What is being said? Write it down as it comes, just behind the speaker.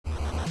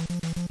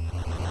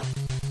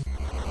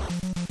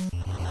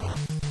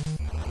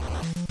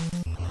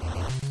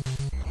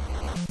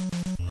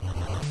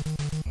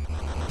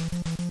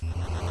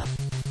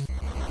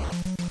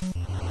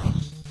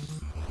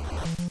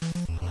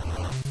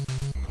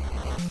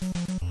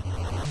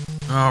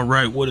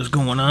Alright, what is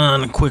going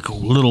on? A quick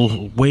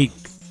little late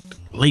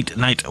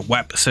night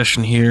WAP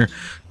session here.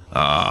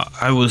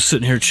 I was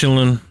sitting here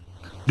chilling,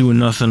 doing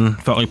nothing,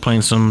 felt like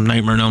playing some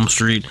Nightmare on Elm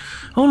Street.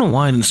 I don't know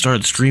why I didn't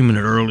start streaming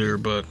it earlier,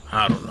 but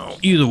I don't know.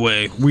 Either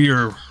way, we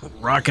are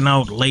rocking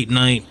out late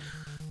night.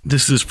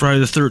 This is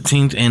Friday the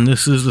 13th, and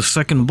this is the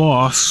second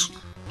boss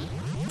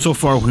so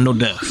far with no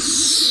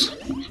deaths.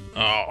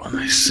 Oh, and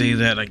I say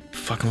that, I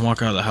fucking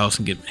walk out of the house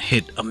and get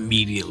hit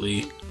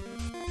immediately.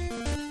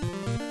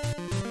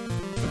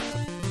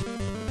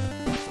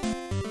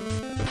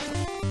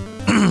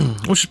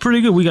 Which is pretty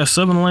good. We got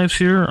 7 lives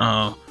here.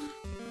 I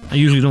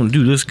usually don't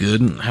do this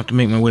good. I have to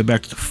make my way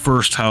back to the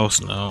first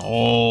house now.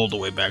 All the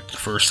way back to the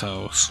first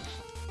house.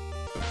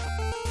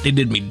 They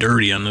did me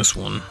dirty on this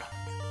one.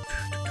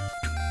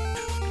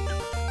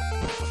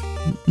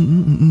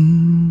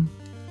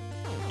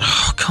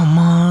 Oh, come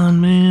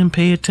on, man.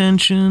 Pay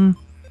attention.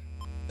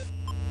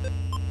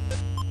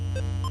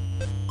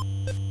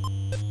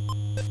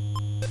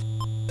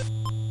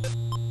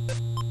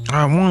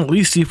 I want to at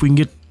least see if we can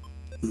get,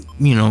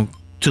 you know,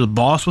 to the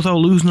boss without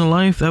losing a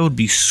life. That would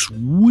be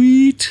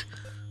sweet.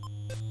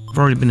 I've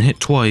already been hit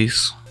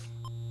twice.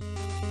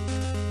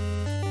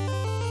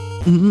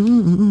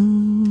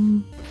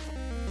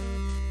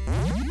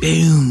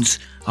 Boons.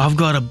 I've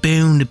got a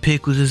bone to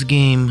pick with this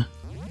game.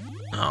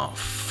 Oh,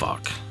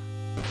 fuck.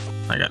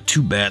 I got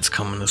 2 bats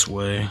coming this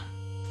way.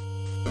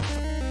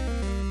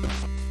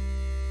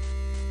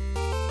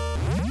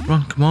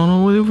 Run, come on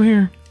all the way over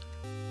here.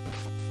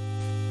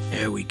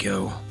 There we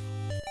go.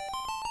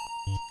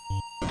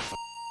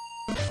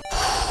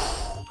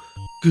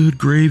 Good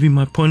gravy,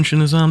 my punching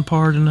is on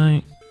par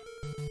tonight.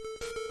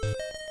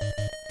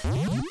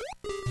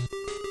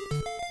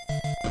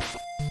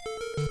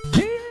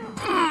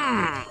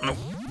 Nope,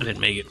 I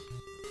didn't make it.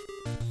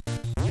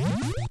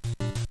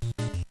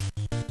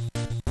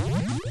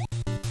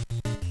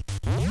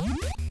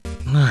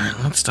 Alright,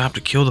 let's stop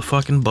to kill the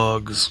fucking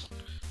bugs.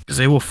 Because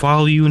they will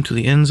follow you into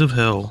the ends of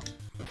hell.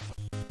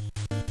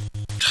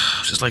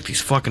 Just like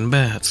these fucking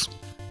bats.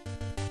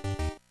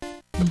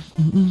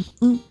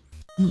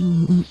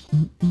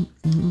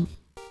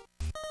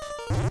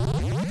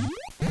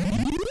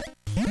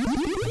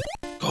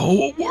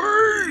 Go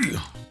away!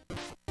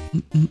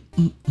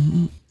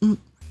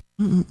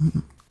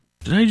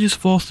 Did I just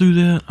fall through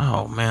that?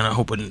 Oh man, I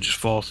hope I didn't just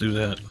fall through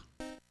that.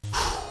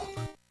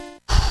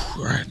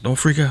 Alright, don't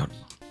freak out.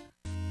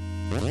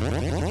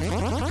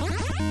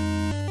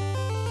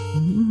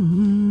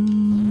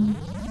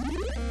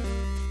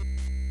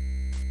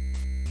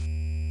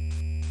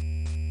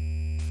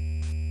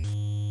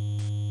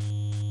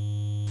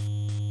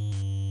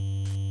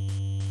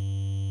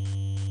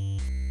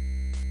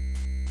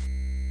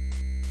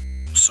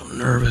 So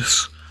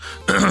nervous.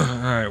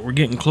 Alright, we're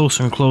getting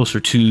closer and closer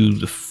to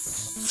the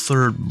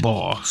 3rd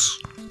boss.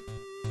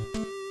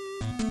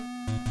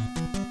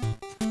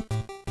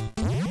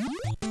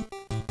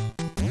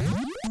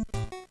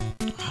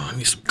 Oh, I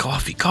need some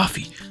coffee.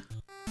 Coffee!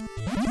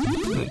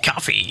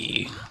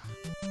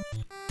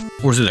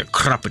 Or is it a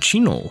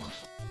crappuccino?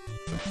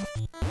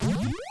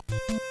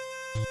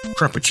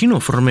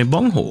 Crappuccino for my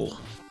bunghole.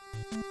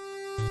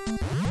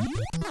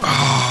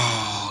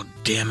 Oh,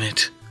 damn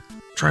it.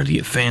 Tried to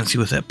get fancy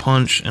with that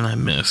punch, and I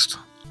missed.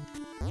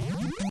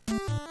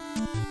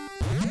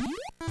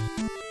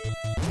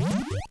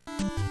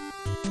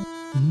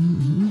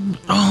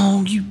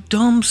 Oh, you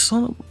dumb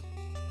son of...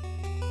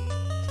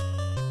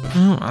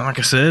 Well, like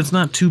I said, it's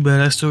not too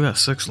bad. I still got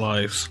 6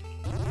 lives.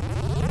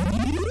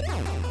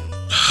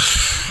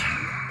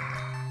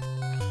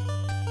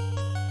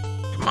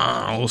 Come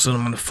on, all of a sudden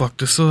I'm gonna fuck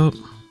this up.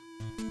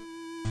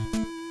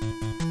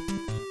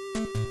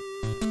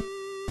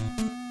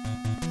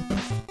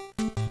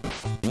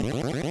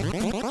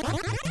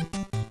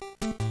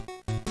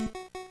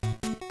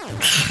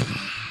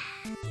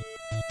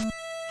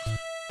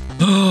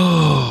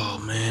 Oh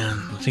man,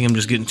 I think I'm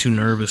just getting too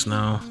nervous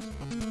now.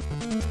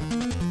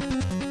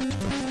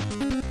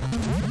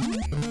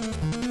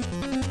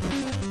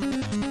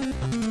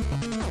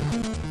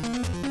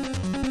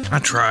 I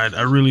tried,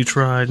 I really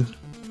tried.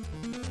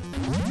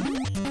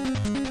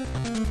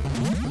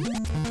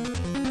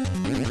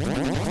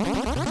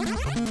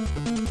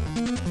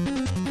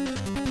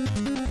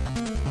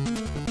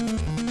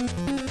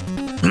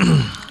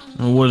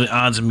 What are the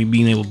odds of me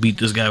being able to beat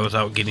this guy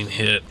without getting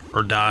hit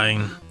or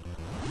dying?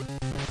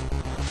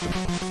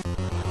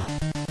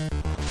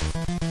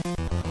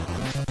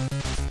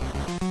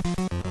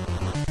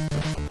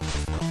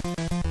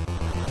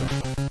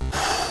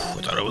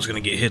 I thought I was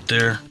gonna get hit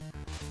there.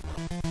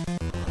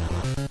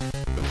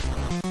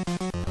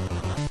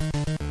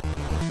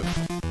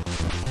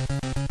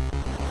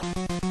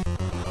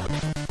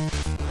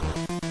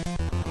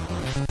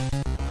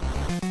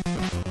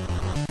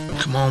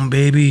 Come on,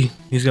 baby.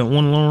 He's got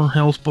 1 lower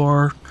health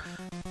bar.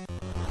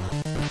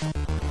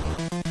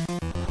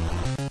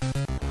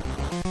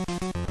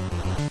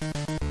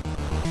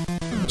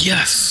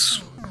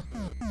 Yes!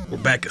 We're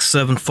back at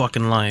 7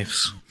 fucking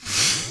lives.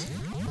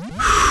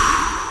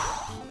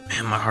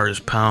 Man, my heart is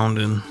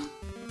pounding.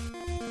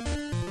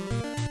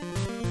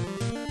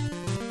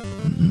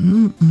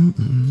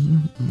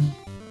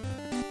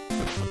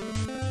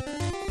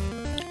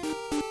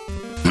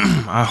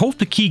 I hope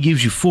the key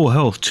gives you full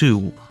health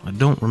too. I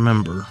don't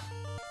remember.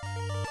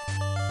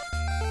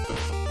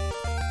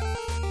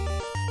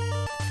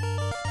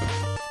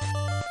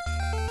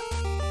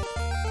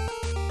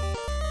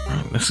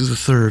 Alright, this is the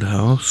third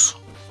house.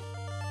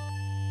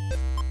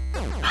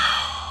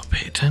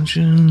 Pay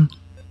attention.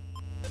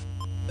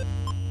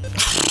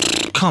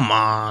 Come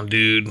on,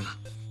 dude.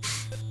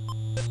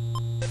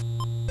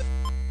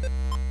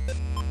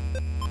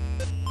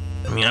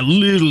 I mean, I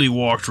literally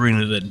walked right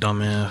into that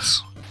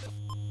dumbass.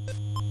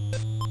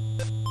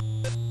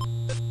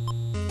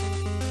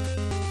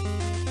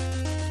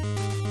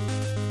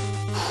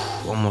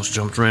 Almost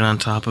jumped right on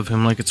top of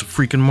him like it's a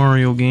freaking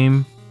Mario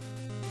game.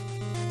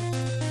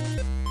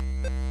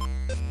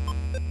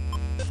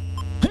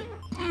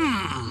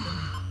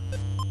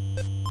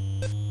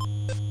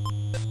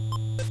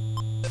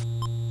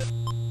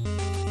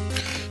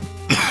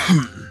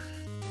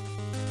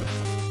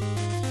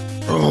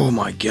 Oh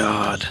my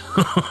god.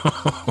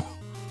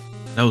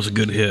 That was a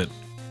good hit.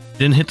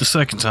 Didn't hit the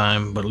second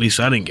time, but at least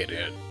I didn't get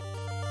hit.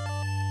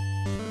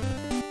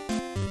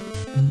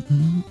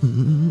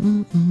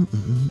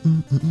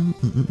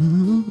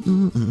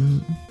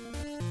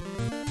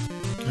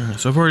 Alright,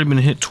 so I've already been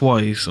hit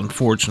twice,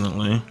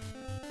 unfortunately.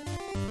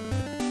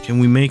 Can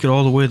we make it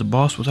all the way to the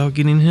boss without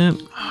getting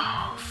hit?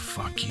 Oh,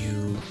 fuck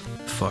you.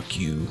 Fuck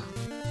you.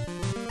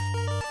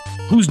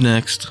 Who's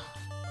next?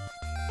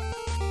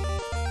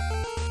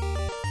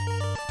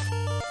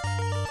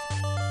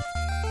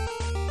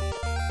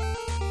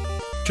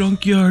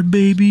 Junkyard,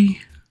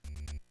 baby.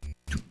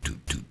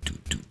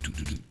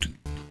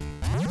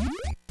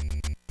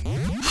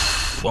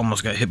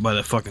 Almost got hit by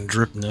that fucking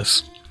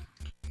dripness.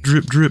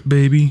 Drip, drip,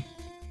 baby.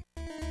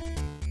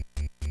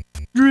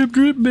 Drip,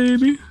 drip,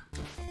 baby.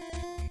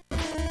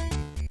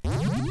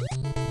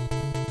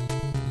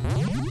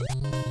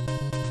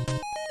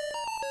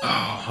 Oh,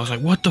 I was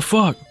like, what the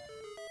fuck?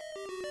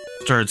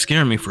 Started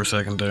scaring me for a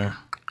second there.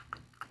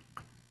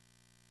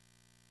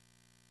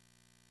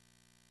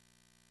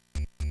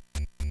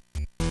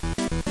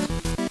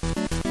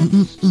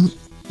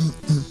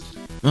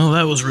 Well,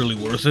 that was really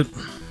worth it.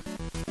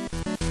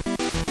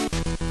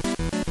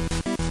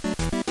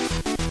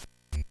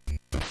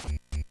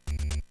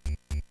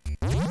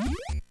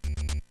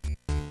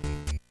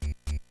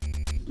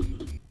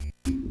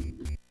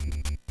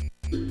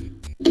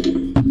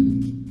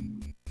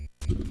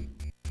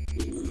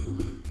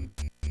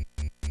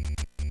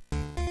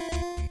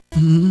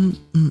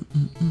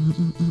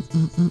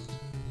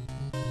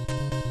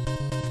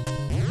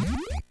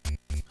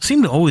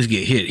 Seem to always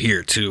get hit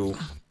here too.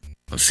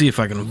 Let's see if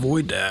I can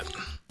avoid that.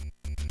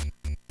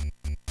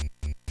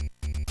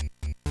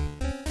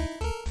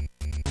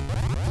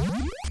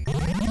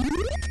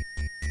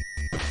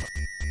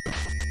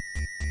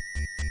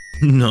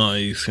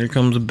 Nice. Here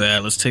comes the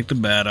bat. Let's take the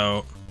bat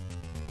out.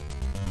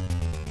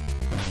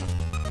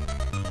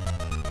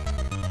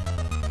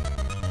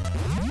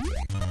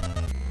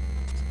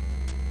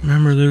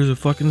 Remember, there's a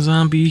fucking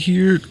zombie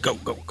here. Go,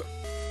 go, go.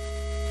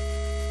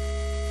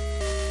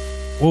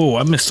 Whoa,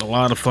 I missed a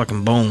lot of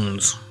fucking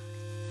bones.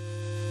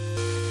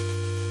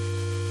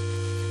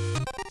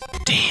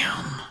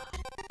 Damn.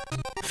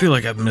 I feel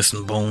like I'm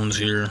missing bones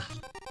here.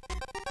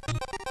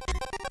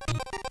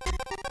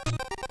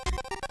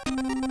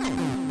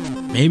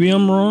 Maybe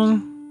I'm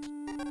wrong.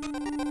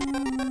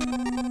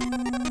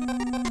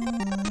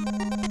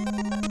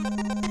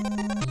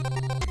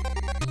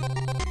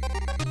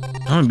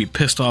 I'm gonna be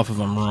pissed off if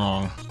I'm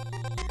wrong.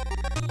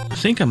 I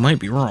think I might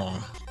be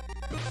wrong.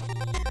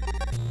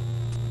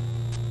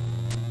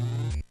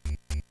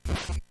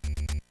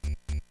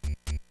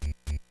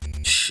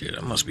 Shit,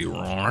 I must be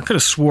wrong. I could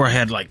have swore I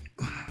had like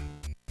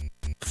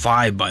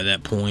 5 by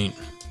that point.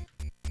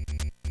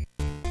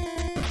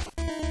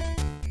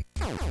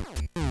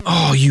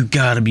 Oh, you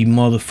gotta be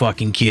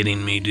motherfucking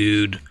kidding me,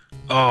 dude.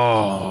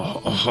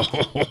 Oh,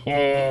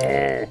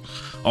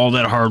 all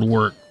that hard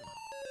work.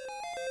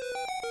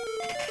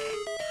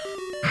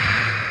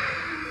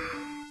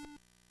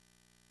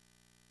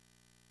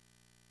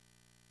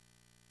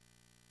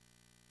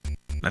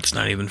 That's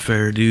not even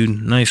fair, dude.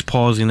 Nice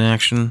pausing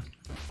action.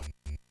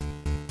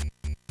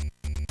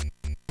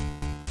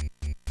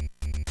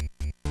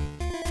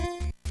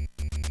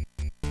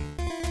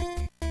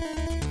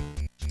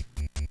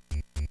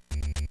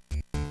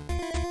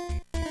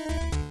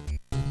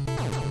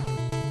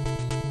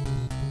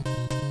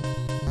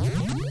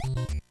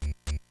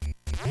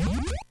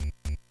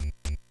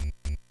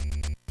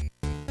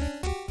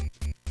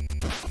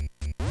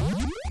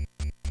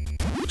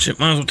 Shit,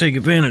 might as well take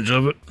advantage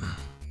of it.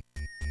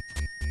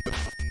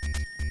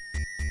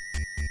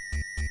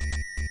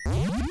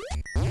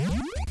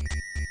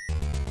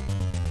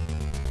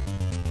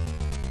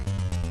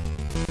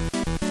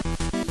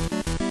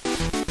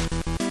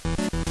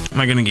 Am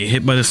I gonna get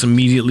hit by this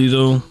immediately,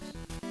 though?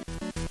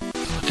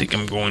 I think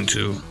I'm going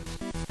to.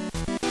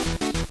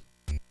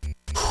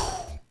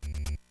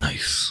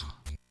 Nice.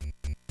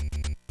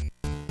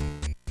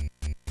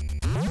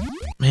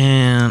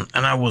 Man,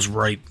 I was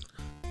right.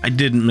 I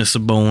didn't miss a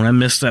bone. I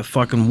missed that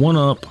fucking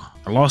 1-up.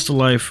 I lost a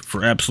life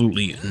for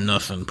absolutely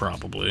nothing,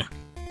 probably.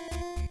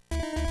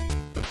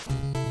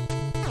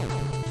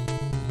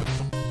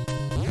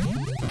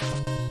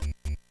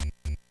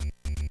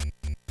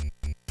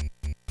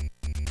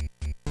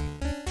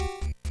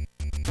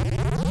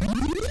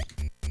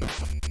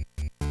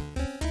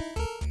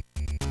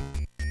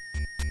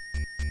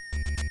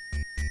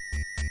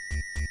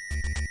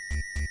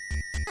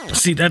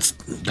 See, that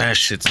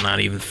shit's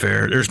not even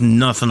fair. There's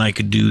nothing I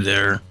could do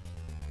there.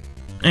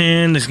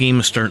 And this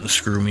game is starting to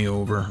screw me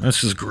over.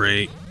 This is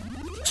great.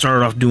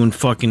 Started off doing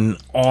fucking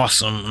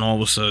awesome, and all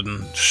of a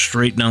sudden,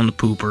 straight down the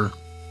pooper.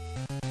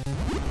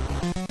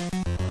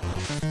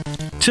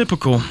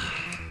 Typical.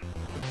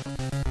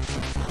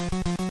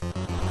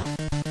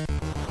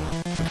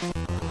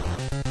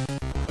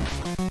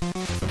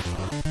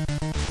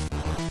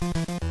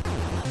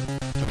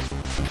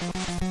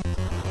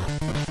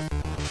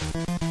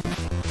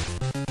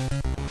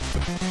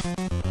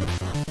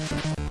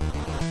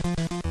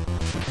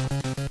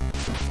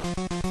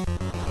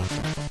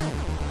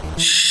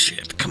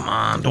 Shit, come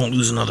on, don't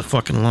lose another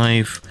fucking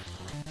life.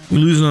 We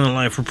lose another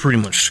life, we're pretty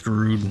much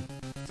screwed.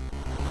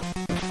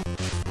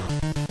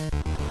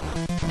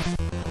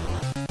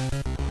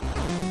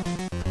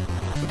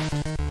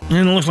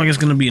 And it looks like it's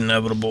gonna be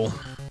inevitable.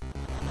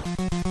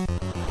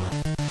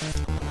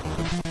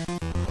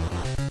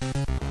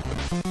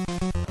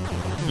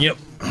 Yep.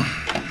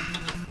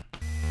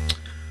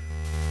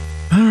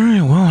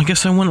 Alright, well, I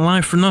guess I went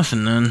live for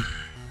nothing then.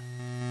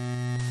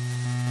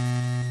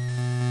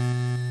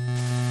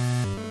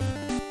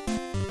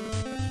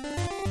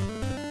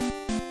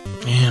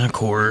 And of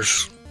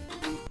course,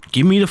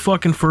 give me the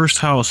fucking first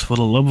house, for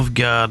the love of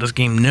God. This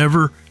game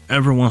never,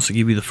 ever wants to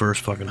give you the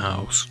first fucking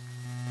house.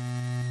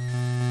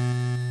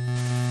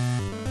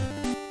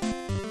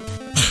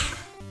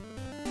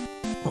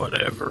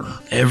 Whatever.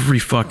 Every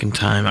fucking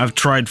time. I've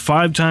tried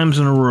 5 times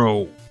in a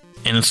row,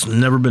 and it's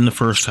never been the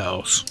first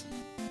house.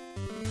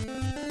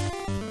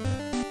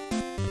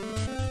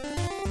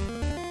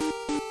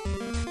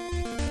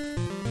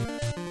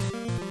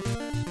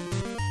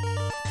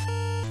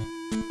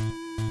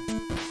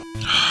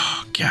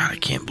 God, I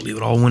can't believe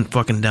it all went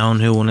fucking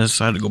downhill when I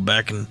decided to go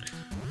back and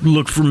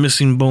look for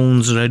missing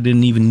bones that I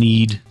didn't even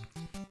need.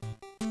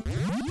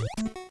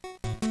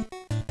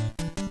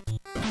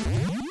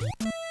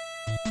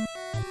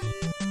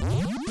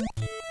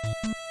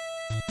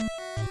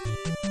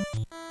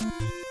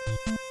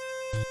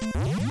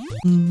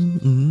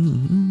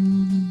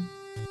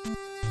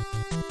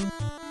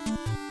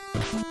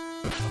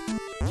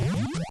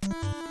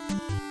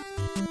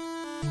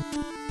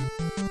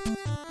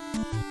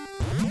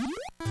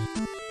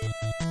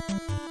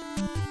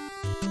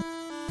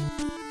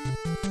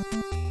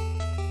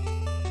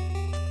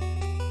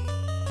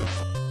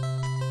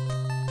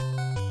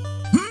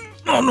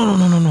 Oh, no.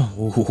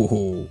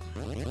 Oh.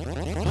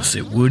 I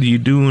said, what are you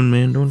doing,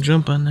 man? Don't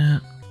jump on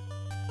that.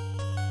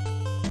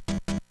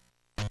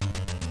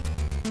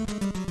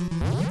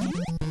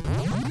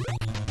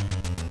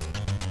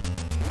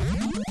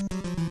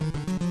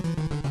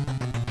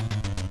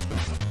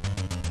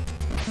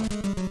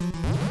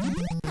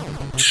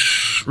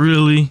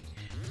 Really?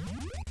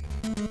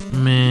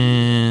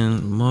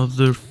 Man,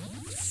 motherfucker.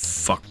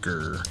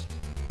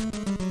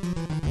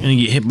 You're gonna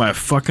get hit by a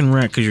fucking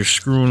rat because you're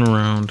screwing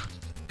around.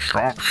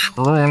 Stop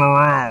screwing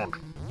around.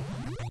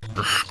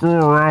 You screw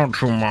around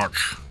too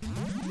much.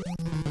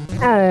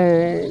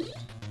 Oh.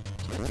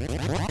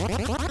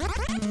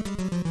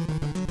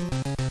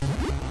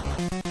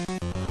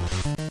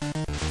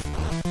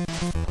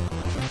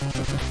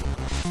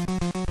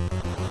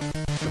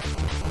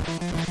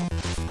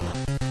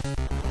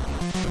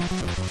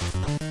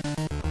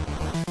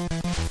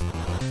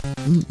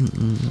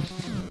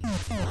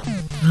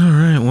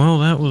 Alright, well,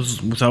 that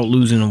was without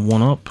losing a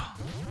 1-up.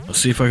 Let's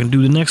see if I can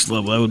do the next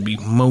level. That would be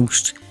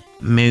most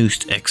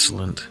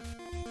excellent.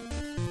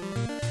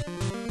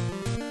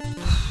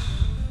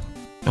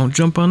 Don't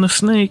jump on the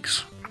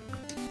snakes.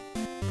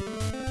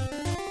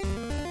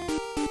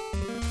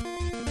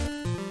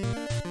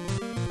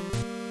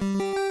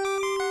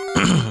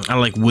 I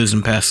like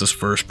whizzing past this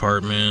first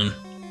part, man.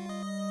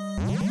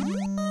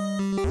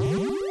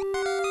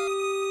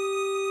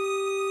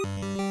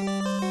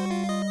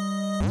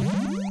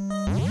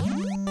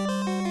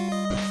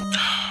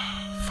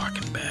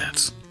 Fucking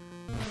bats.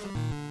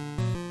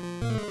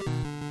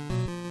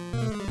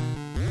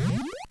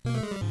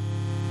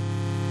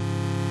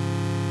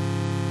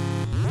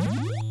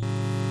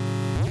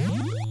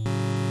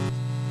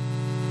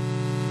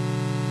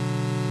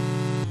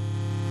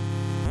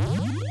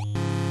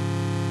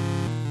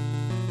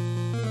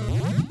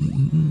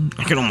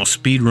 I could almost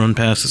speed run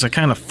past this. I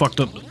kind of fucked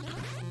up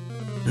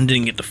and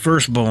didn't get the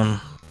first bone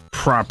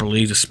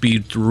properly to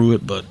speed through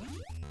it, but...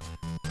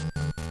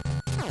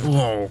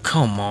 Whoa,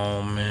 come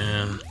on,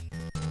 man.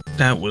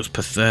 That was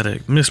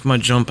pathetic. Missed my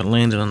jump and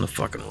landed on the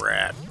fucking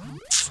rat.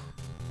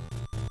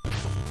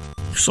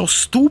 You're so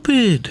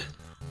stupid.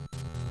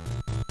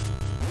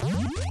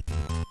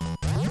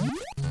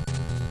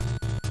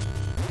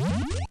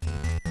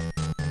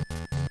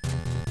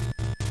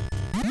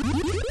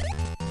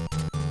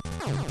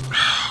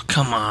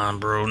 Come on,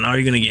 bro. Now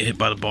you're gonna get hit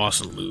by the boss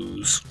and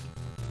lose.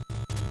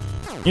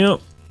 Yep.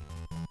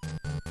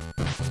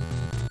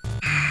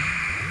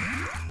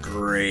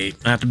 Great.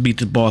 I have to beat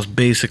the boss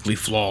basically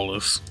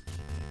flawless.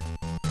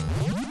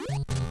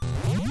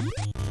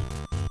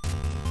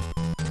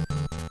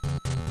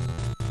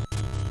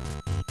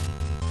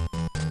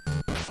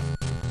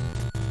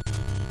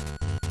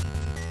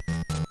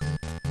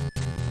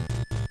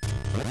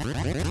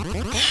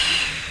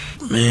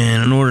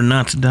 Man, in order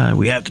not to die,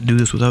 we have to do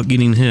this without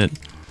getting hit.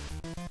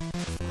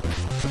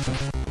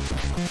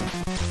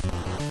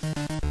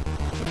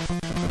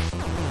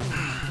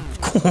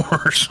 Of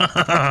course.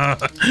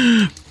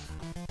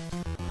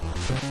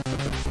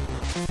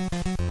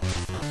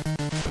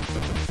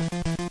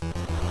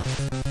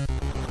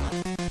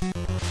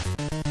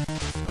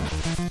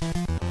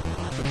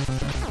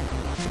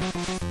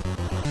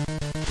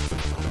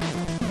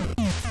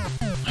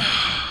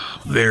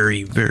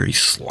 Very, very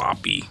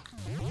sloppy.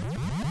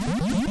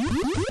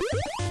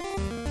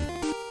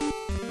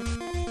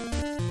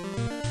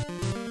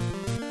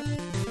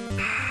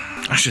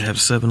 I should have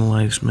 7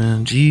 lives,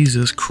 man.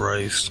 Jesus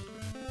Christ.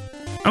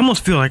 I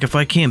almost feel like if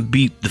I can't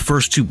beat the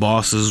first 2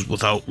 bosses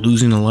without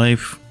losing a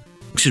life,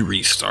 I should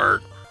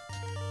restart.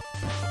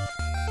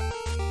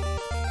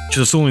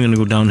 Just only gonna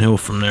go downhill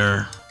from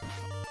there.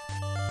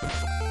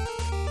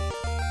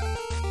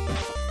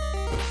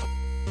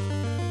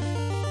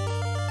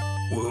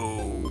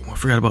 Whoa, I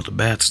forgot about the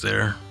bats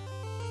there.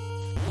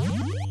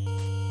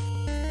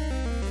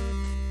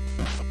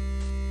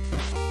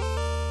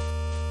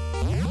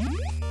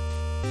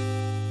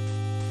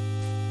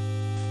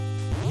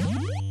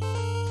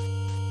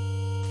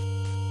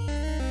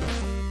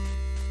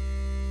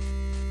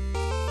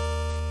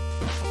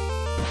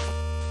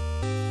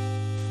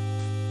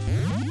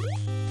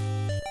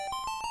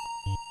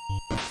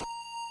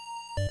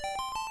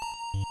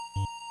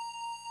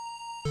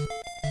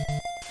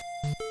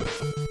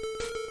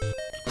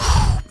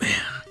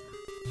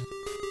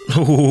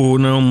 Oh,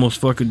 and I almost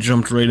fucking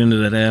jumped right into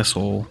that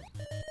asshole.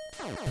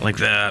 Like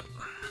that.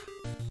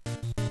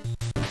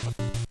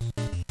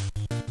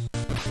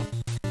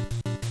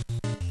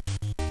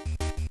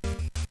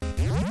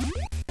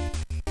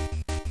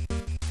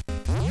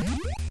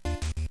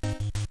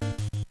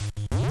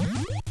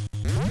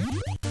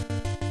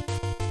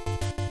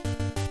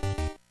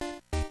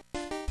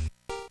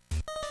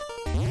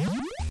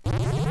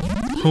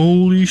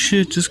 Holy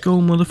shit, just go,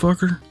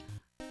 motherfucker.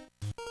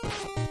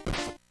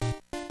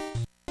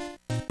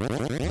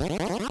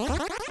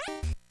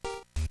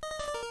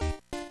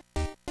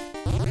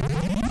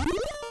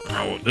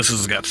 Oh, this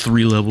has got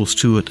 3 levels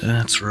to it.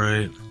 That's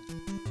right.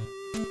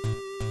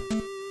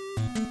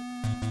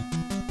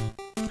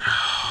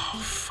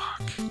 Oh,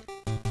 fuck.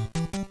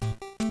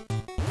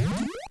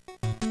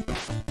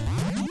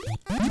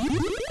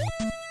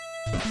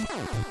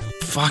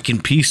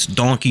 Fucking piece of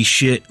donkey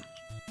shit.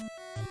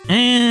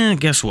 And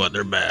guess what?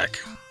 They're back.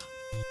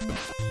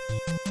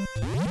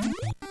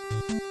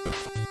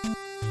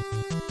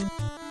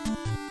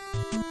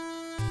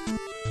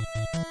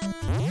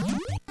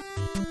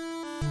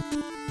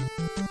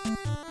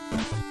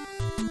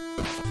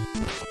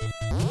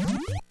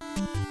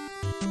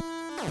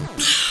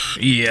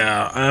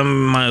 Yeah, I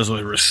might as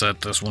well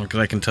reset this one because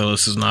I can tell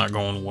this is not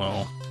going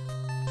well.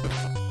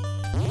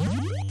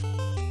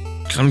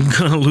 I'm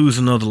gonna lose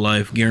another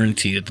life,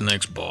 guaranteed, at the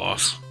next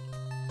boss.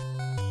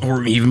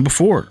 Or even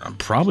before it. I'm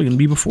probably gonna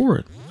be before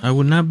it. I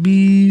would not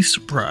be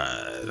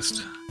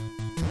surprised.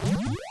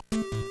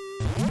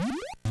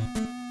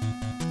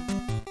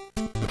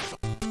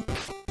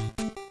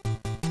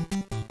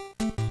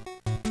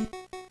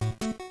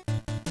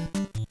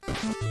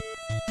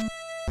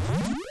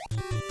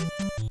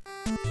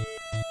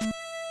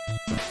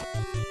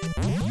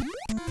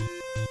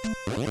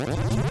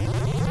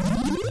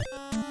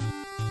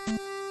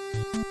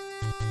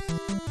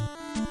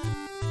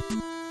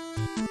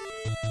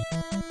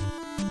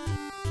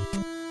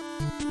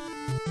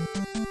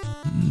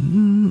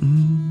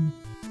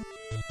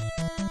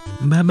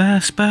 Bye-bye,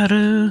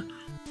 spider.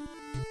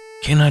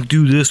 Can I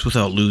do this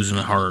without losing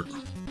a heart?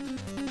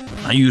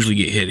 I usually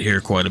get hit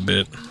here quite a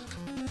bit.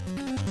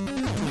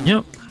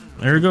 Yep,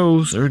 there it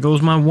goes. There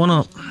goes my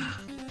 1-up.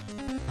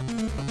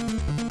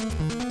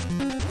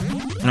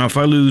 Now, if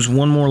I lose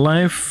 1 more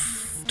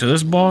life to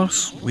this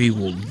boss, we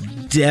will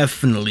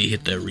definitely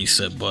hit that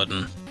reset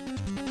button.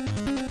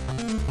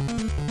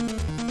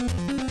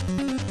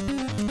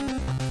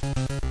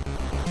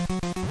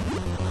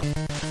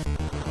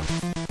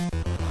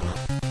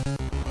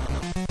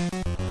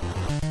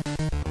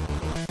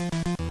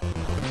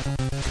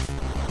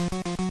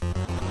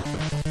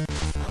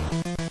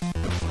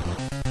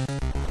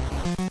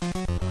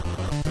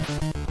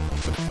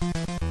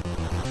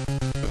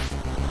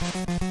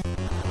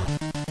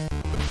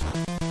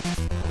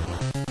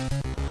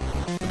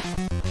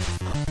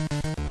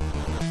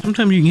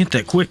 Sometimes you can hit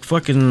that quick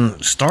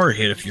fucking star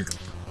hit if you're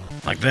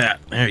like that.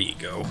 There you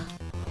go.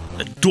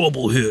 A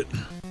double hit.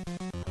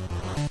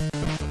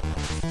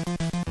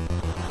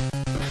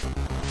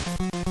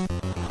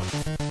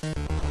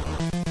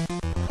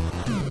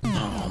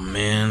 Oh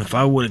if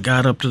I would have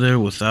got up to there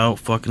without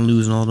fucking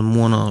losing all them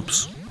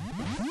 1-ups.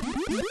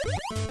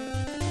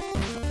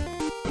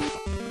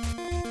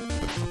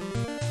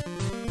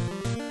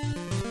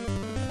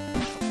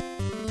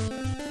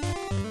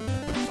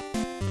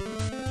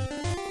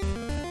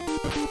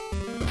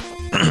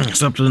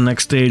 It's up to the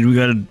next stage. We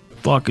gotta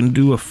fucking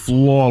do a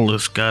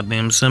flawless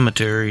goddamn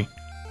cemetery.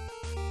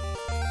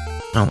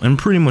 Oh, and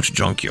pretty much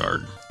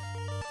junkyard.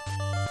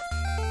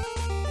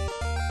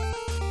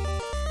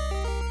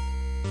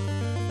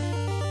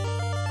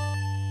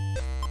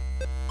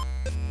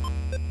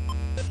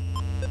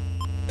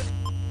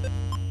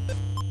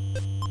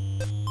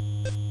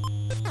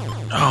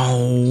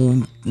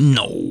 Oh,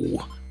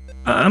 no.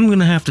 I'm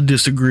gonna have to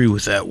disagree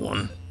with that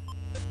one.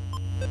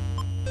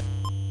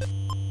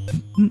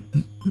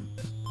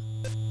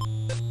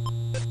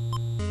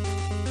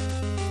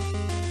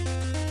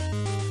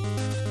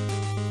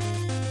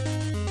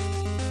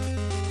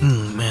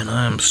 Man,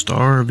 I'm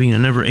starving. I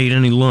never ate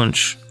any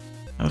lunch.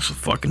 That's a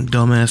fucking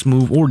dumbass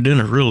move. Or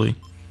dinner, really.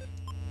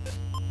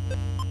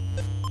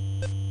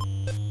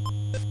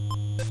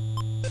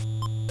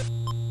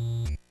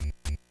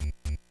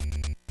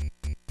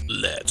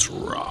 Let's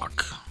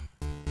rock.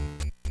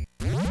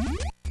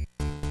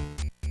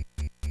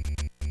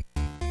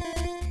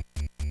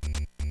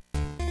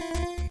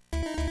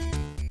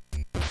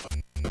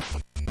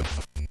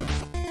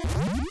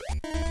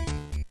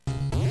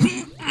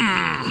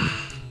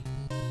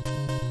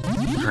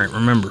 Alright,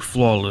 remember,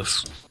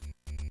 flawless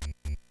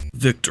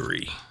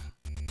victory.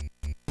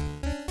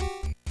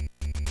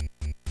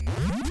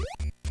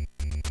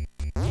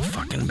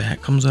 Fucking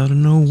bat comes out of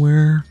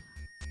nowhere.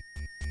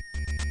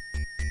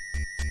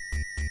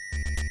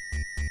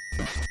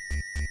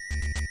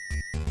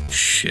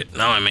 Shit,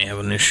 now I may have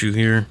an issue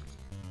here.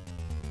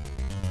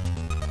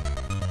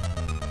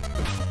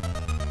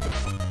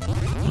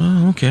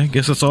 Oh, okay,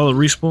 guess that's all that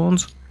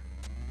respawns.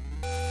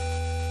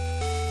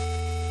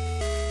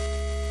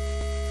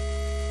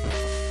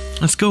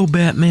 Let's go,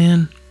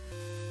 Batman.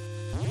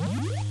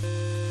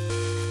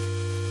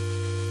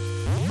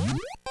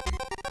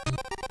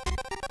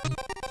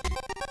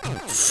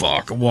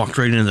 Fuck, I walked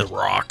right into the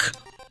rock.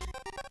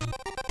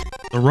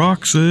 The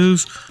rock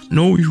says,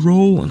 know your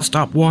role and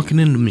stop walking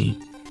into me.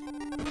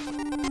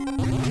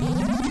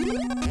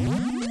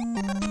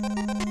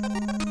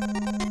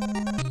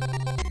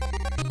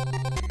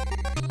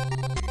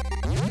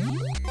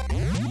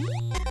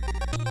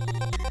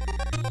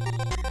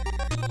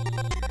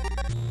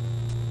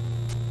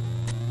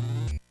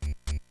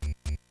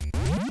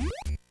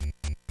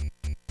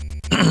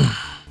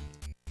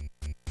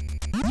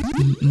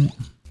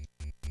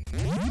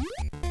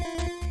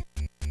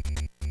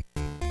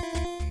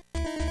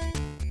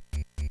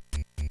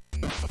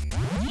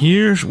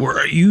 Here's where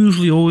I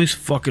usually always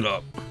fuck it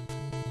up.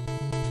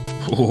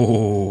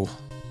 Oh.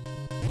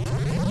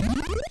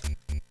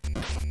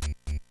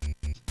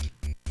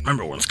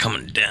 Remember what's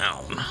coming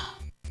down.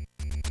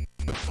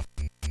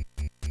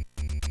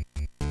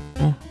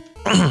 Oh.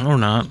 Or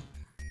not.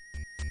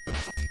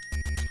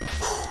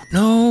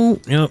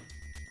 No. Yep.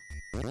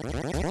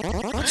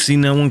 I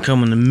seen that one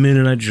coming the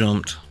minute I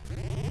jumped.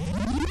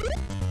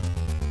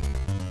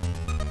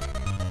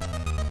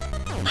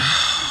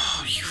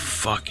 You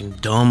fucking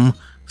dumb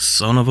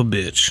son of a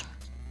bitch.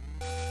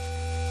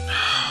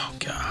 Oh,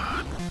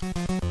 God.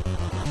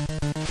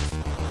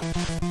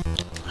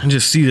 I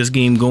just see this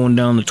game going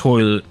down the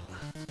toilet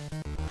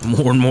the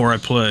more and more I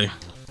play.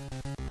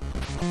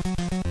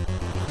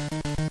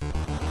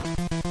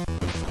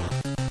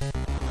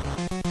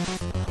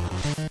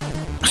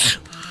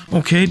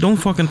 Okay, don't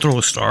fucking throw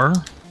a star.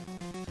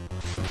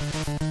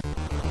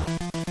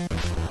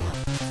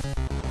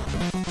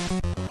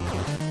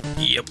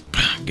 Yep,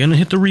 gonna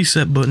hit the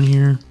reset button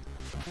here.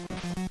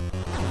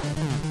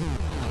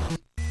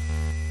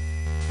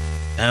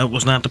 That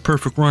was not the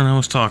perfect run I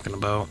was talking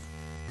about.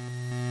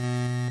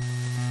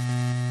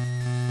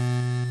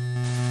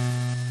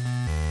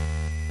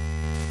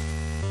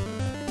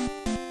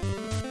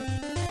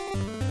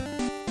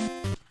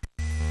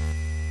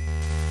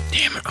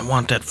 Damn it, I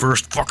want that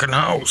first fucking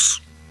house.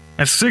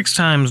 That's 6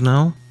 times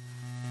now.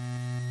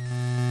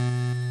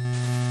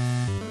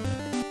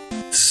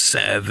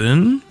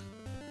 7.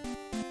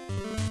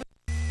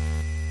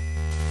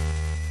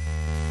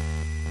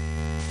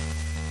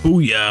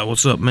 Booyah,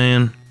 what's up,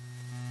 man?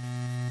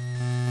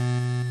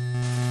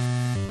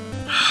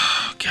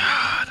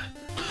 God.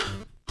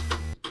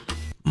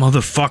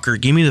 Motherfucker,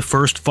 give me the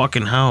first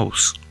fucking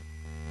house.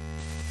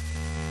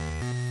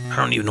 I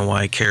don't even know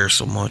why I care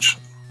so much.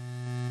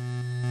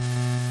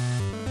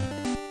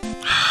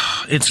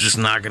 It's just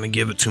not gonna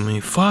give it to me.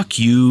 Fuck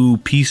you,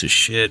 piece of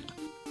shit.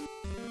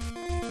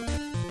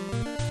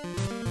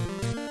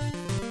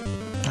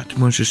 Not too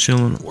much, just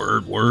chilling.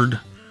 Word.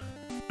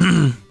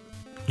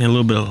 Get a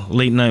little bit of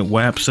late night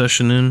WAP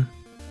session in.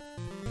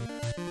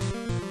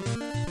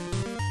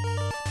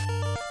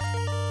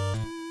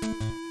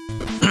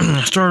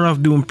 I started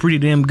off doing pretty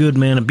damn good,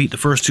 man. I beat the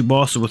first 2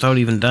 bosses without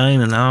even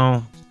dying, and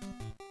now,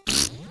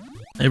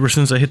 ever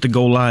since I hit the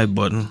go live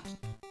button,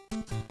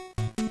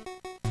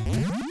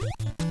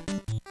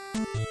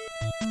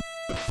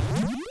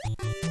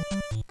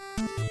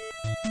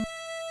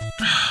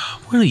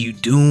 What are you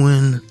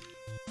doing?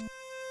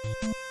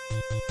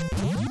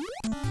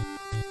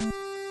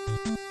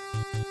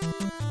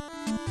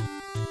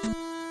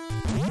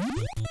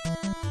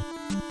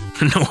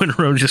 No one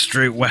around, just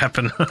straight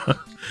whapping.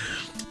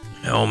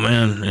 Oh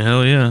man,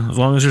 hell yeah. As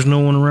long as there's no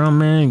one around,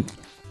 man.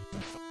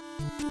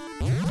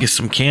 Get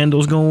some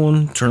candles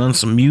going, turn on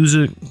some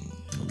music,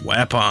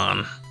 whap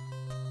on.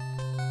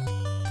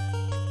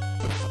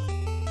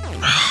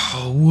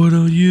 Oh, what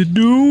are you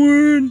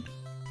doing?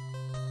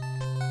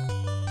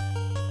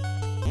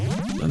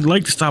 I'd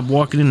like to stop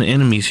walking into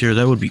enemies here,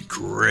 that would be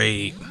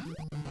great.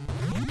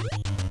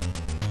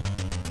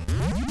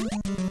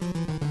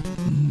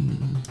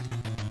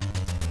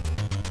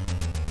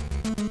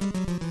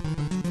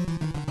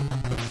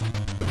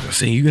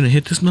 Say, you gonna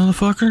hit this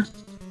motherfucker?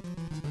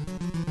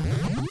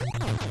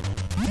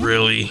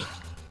 Really?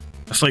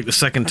 That's like the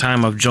second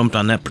time I've jumped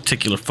on that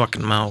particular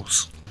fucking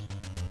mouse.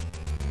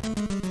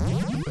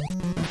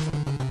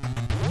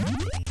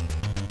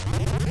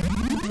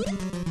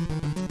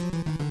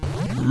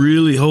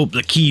 Really hope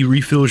the key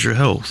refills your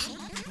health.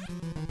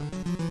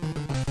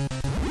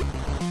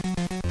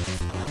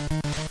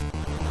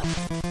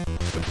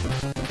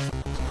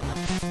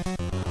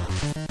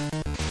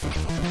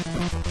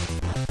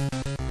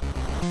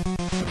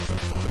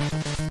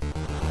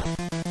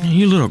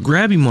 You little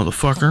grabby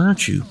motherfucker,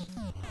 aren't you?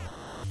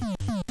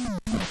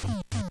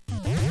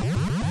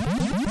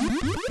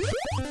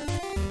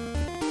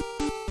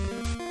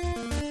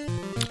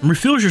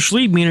 Refills your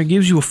sleep meter,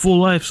 gives you a full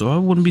life, so I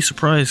wouldn't be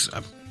surprised.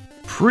 I'm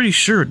pretty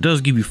sure it does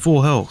give you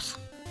full health.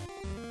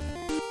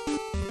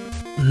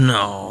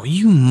 No,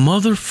 you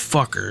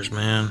motherfuckers,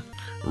 man.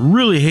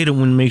 Really hate it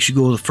when it makes you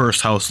go to the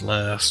first house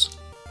last.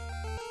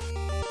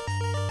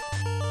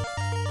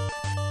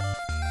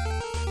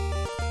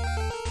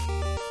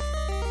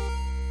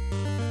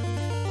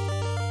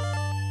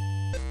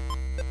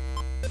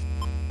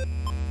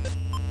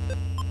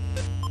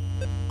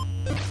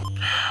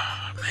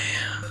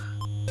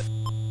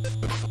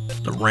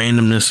 The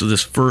randomness of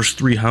this first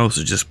 3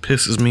 houses just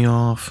pisses me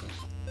off.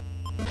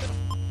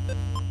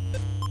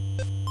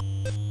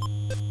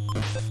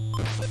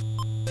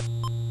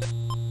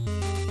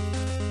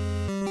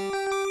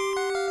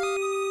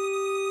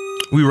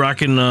 We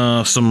rocking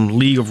some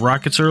League of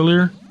Rockets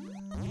earlier.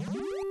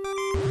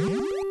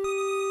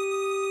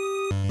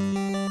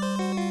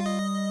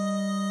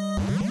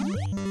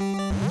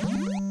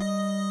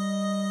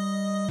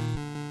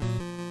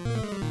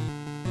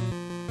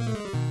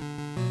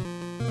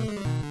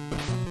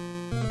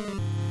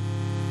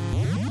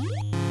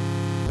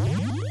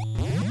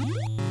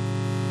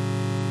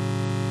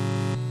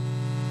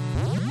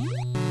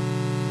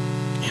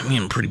 I'm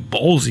getting pretty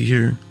ballsy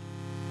here.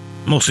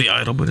 Mostly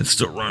idle, but it's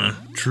still running.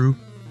 True.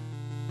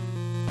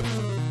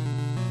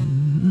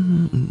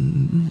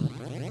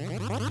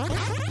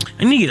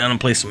 I need to get on and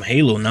play some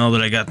Halo now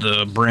that I got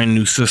the brand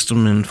new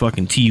system and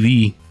fucking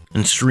TV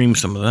and stream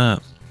some of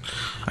that.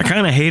 I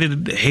kind of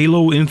hated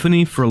Halo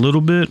Infinite for a little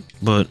bit,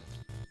 but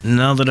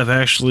now that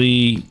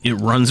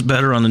it runs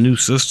better on the new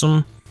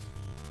system,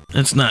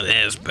 it's not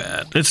as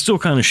bad. It's still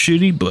kind of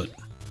shitty, but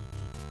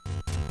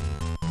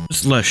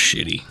it's less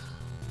shitty.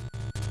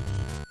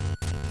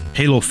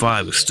 Halo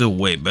 5 is still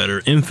way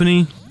better.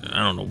 Infinite, I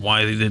don't know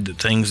why they did the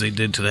things they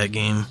did to that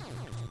game.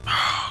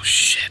 Oh,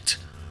 shit.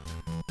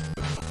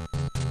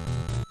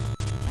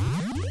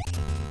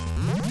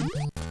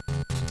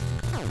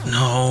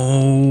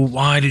 No,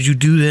 why did you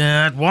do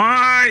that?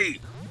 Why?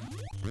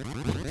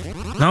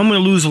 Now I'm gonna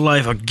lose a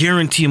life. I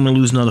guarantee I'm gonna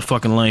lose another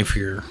fucking life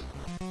here.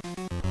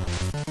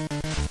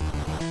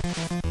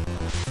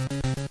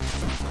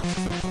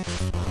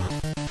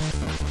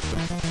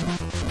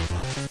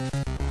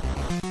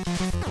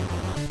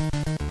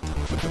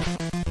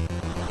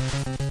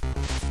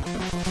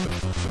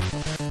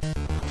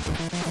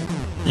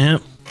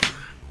 Yep.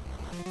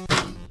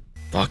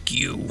 Fuck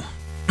you.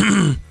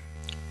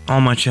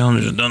 All my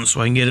challenges are done, so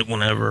I can get it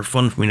whenever.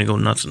 Fun for me to go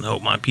nuts and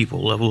help my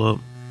people level up.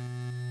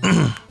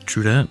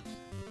 True that.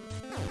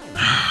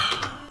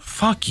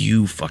 Fuck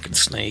you, fucking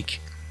snake.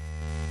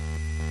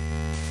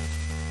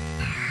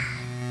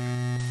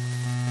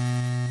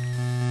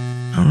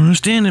 I don't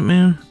understand it,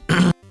 man.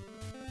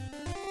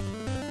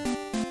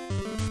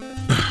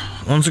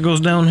 Once it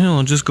goes downhill,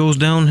 it just goes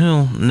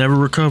downhill. Never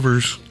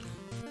recovers.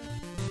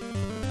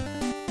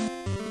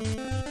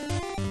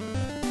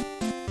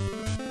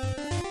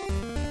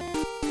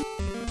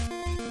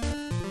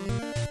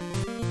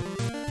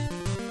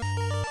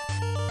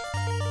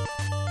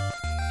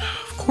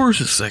 Of course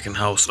it's second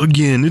house.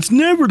 Again, it's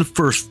never the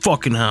first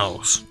fucking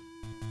house.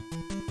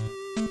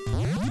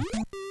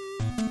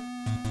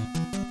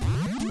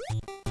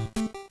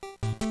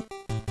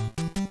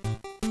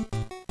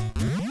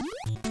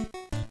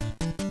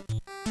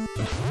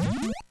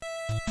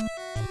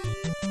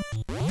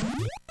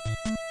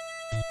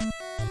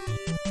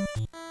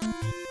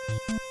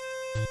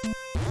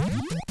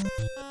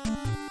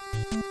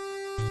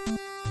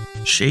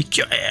 Shake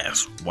your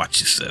ass.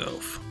 Watch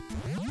yourself.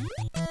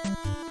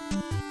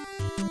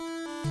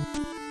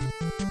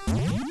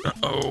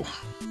 Uh-oh.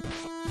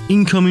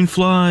 Incoming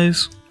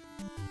flies.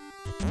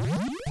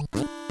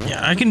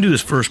 Yeah, I can do this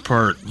first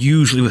part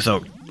usually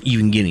without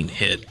even getting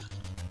hit.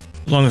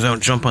 As long as I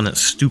don't jump on that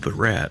stupid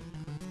rat.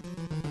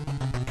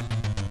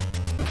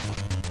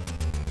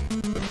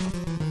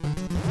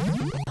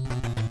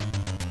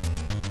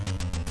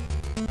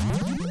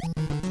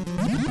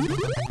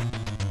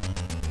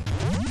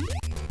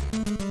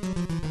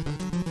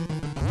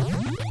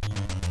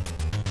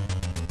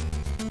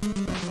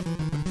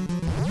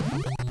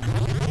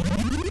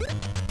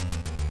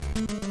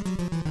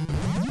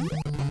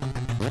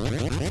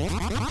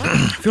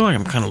 I feel like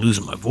I'm kind of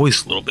losing my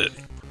voice a little bit.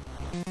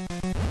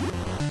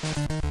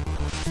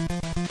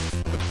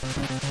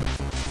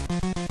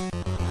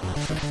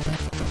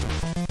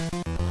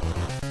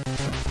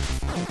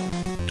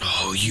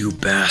 Oh, you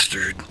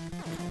bastard.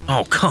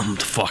 Oh, come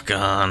the fuck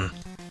on.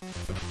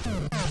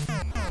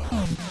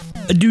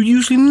 A dude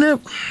usually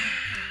never...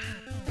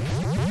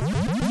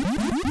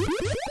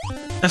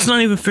 That's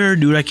not even fair,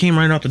 dude. I came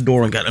right out the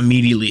door and got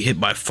immediately hit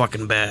by a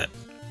fucking bat.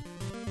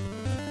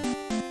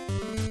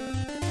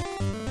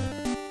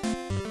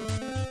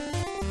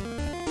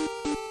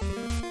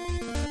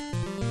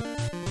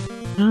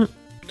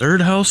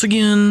 Third house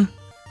again.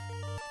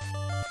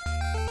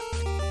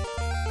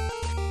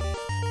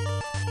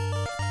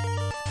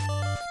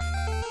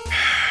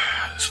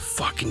 This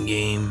fucking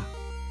game.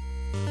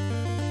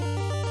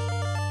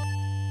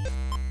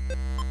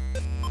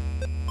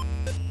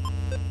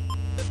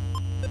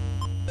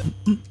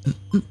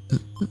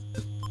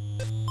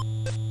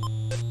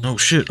 Oh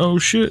shit, oh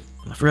shit.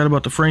 I forgot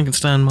about the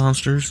Frankenstein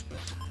monsters.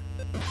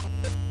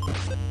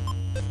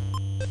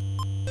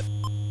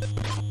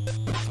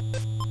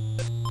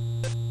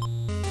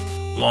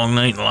 Long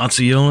night and lots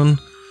of yelling.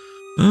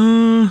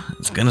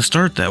 It's gonna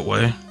start that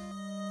way.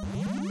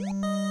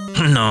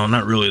 No,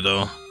 not really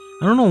though.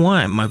 I don't know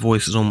why my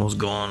voice is almost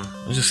gone.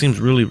 It just seems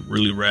really,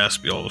 really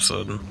raspy all of a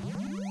sudden.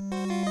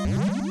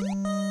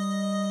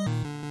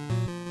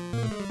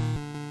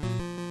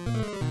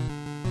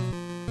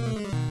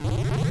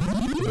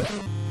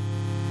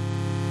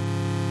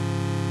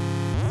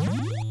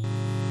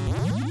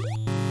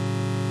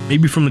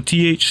 Maybe from the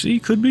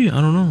THC, could be,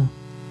 I don't know.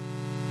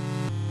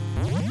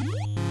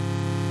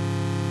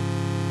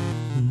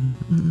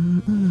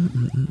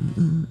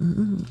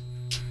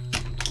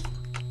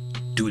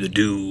 Do the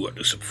do,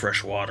 do some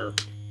fresh water.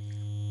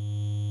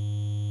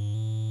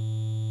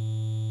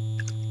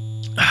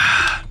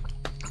 Ah,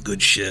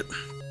 good shit.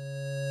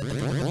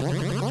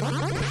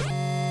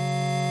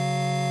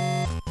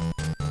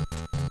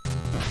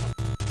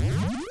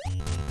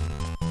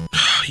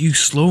 You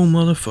slow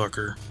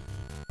motherfucker.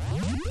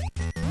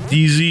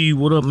 DZ,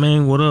 what up,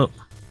 man? What up?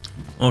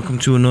 Welcome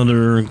to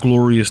another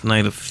glorious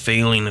night of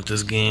failing at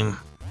this game.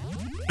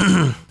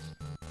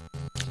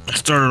 I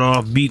started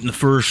off beating the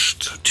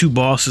first two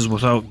bosses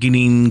without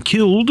getting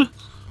killed.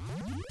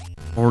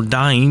 Or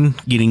dying,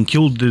 getting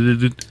killed.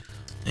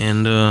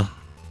 And, now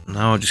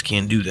I just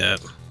can't do that.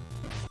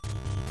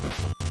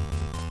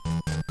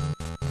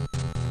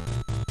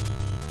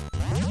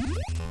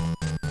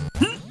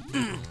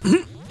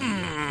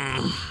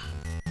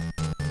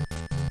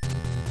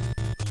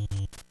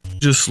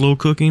 Just slow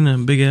cooking a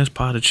big ass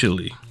pot of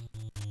chili.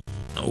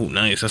 Oh,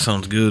 nice. That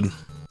sounds good.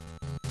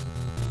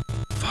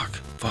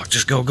 Fuck.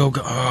 Just go.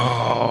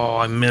 Oh,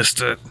 I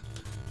missed it.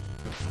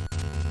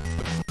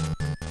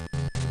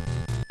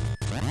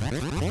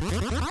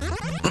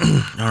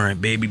 All right,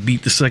 baby.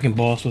 Beat the second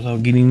boss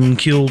without getting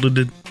killed.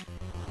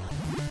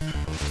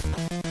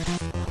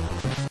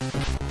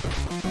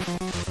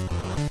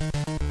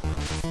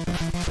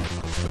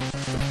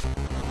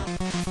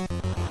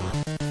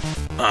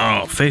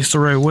 Oh, face the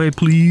right way,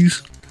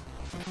 please.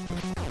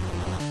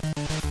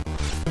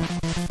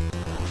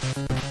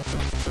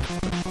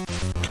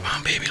 Come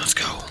on, baby, let's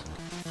go.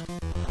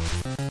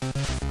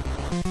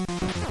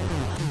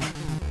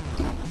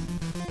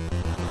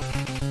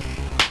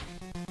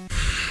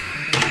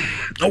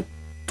 Oh,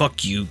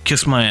 fuck you.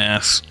 Kiss my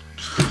ass.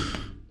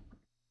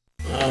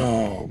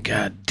 Oh,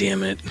 god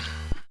damn it.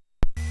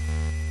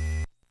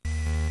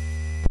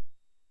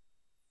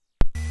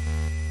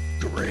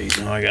 Great,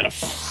 now I gotta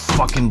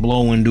fucking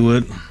blow into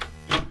it.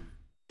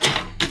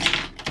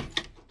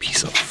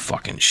 Piece of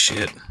fucking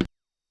shit.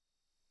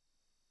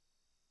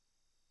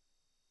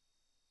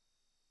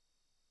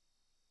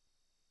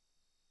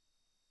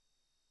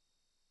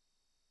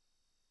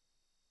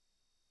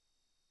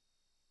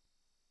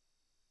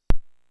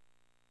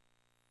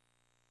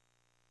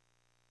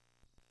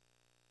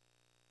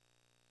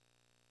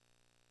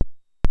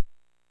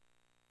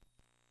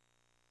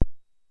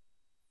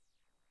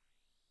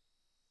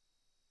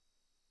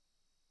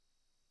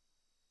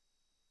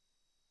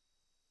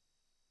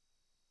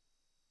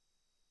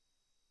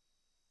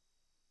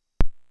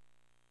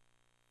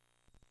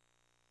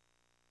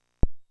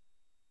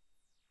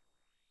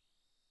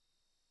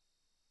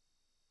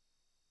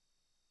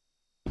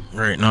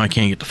 Right, now I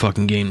can't get the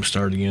fucking game to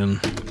start again.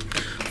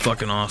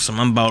 Fucking awesome.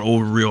 I'm about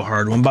over real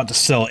hard. I'm about to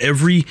sell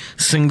every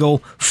single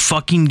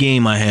fucking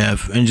game I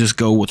have and just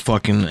go with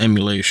fucking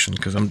emulation,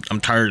 because I'm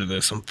tired of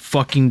this. I'm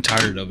fucking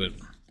tired of it.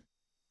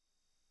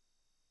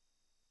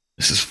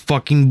 This is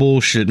fucking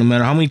bullshit. No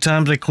matter how many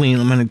times I clean,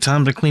 no matter how many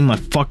times I clean my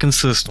fucking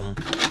system.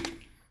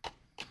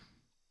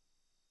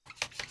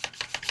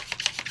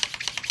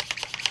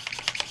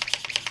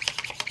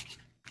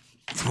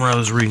 From what I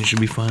was reading, it should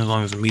be fine as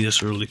long as the meat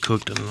is really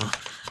cooked and the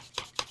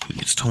heat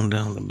gets toned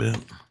down a bit.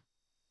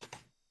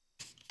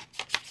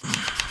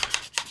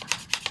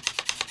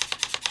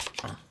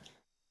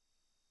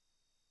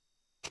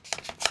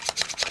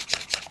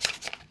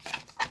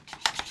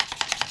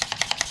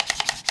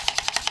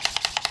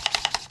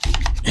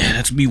 Yeah,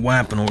 that's me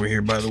whapping over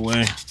here, by the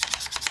way.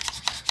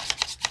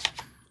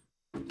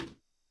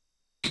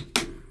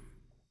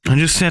 I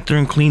just sat there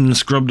and cleaned and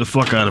scrubbed the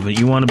fuck out of it.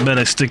 You want to bet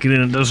I stick it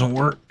in, it doesn't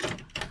work?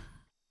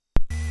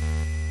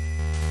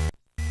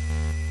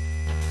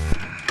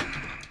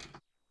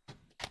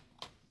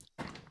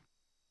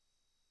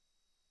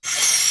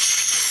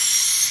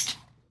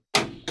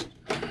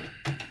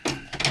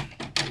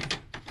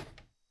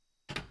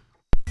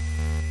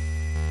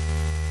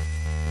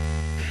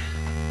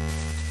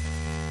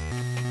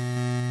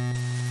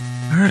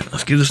 Alright,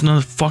 let's give this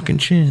another fucking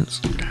chance.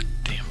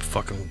 Goddamn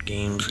fucking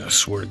games, I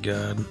swear to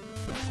God.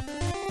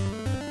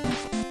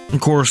 Of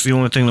course, the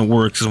only thing that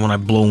works is when I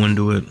blow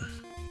into it.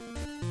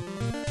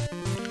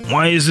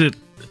 Why is it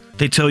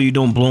they tell you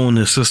don't blow in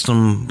this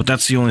system, but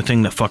that's the only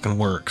thing that fucking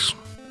works?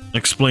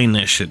 Explain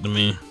that shit to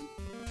me.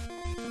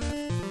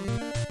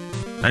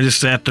 I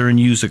just sat there and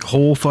used a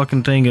whole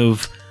fucking thing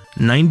of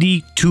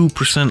 92%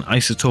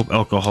 isotope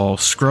alcohol,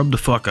 scrubbed the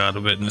fuck out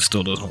of it, and it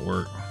still doesn't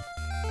work.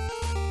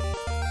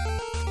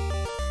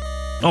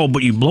 Oh,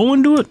 but you blow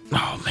into it?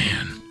 Oh,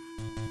 man.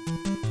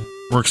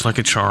 Works like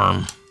a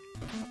charm.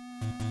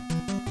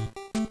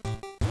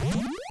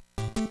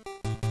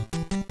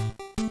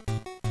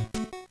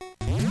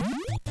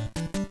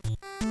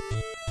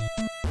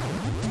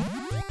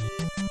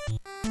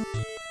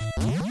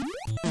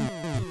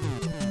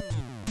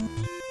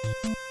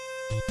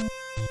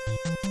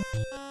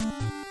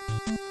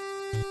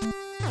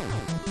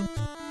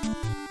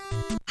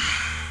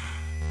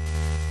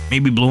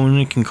 Maybe blowing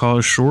it can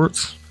cause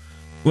shorts?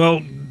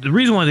 Well, the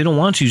reason why they don't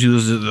want you to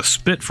is that the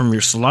spit from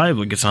your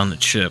saliva gets on the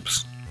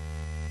chips.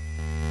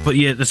 But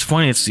yet, it's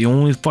funny, it's the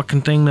only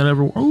fucking thing that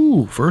ever...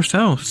 Ooh, first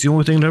house. It's the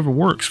only thing that ever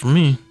works for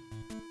me.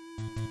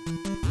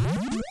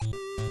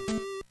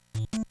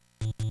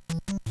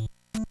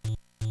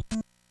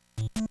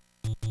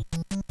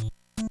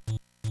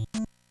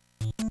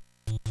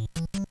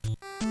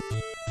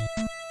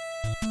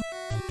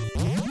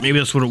 Maybe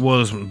that's what it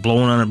was,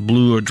 blowing on it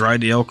blew or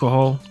dried the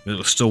alcohol. It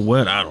was still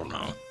wet, I don't know.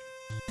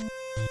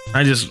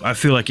 I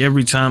feel like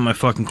every time I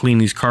fucking clean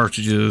these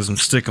cartridges and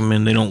stick them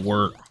in, they don't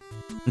work.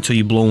 Until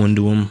you blow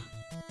into them.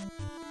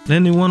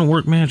 Then they want to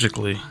work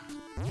magically.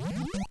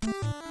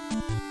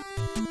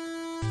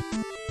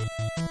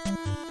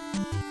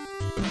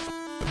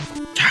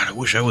 God, I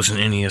wish I was an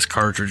NES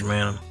cartridge,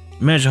 man.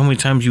 Imagine how many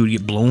times you would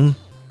get blown.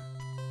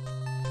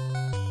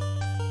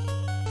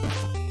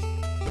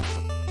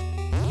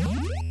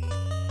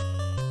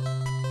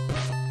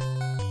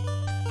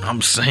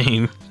 I'm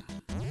saying.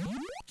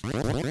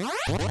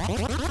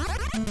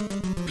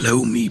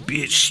 Blow me,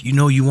 bitch. You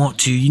know you want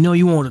to. You know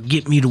you want to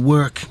get me to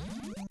work.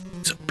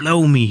 So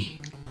blow me.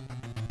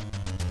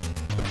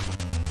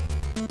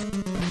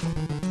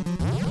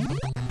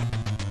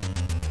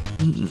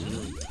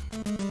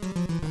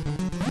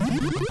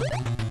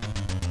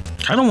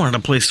 I don't wanted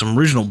to play some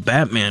original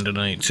Batman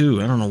tonight,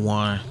 too. I don't know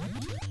why.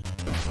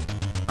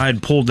 I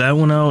had pulled that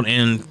one out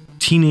and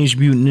Teenage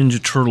Mutant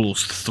Ninja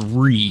Turtles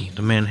 3,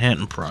 The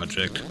Manhattan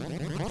Project.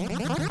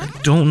 I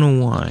don't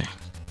know why.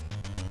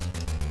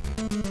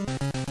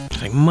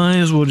 I might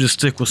as well just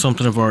stick with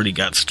something I've already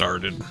got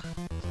started.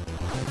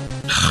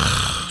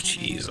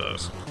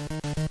 Jesus.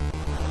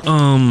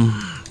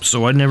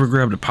 So I never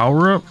grabbed a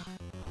power-up?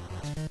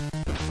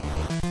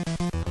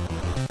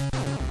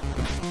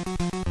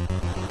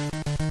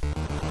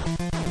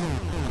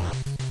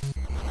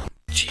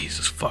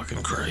 Jesus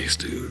fucking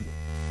Christ, dude.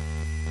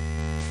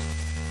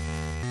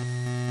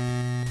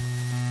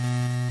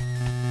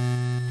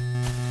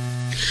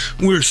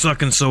 We were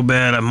sucking so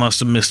bad I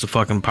must have missed the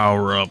fucking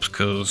power-ups,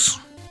 because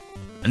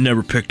I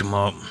never picked them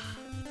up.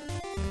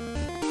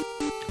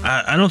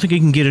 I don't think it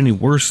can get any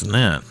worse than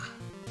that.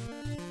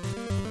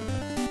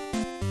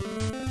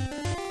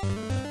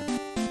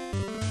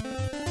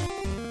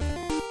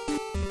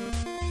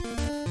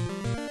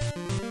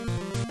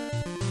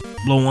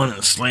 Blow on it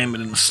and slam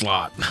it in the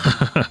slot.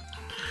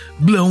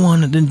 Blow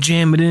on it, then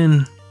jam it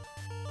in.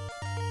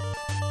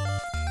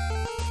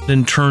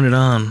 Then turn it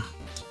on.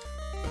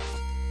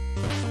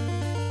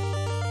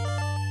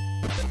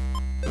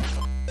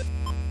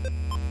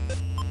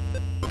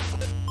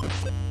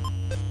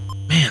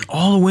 Man,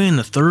 all the way in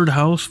the third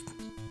house?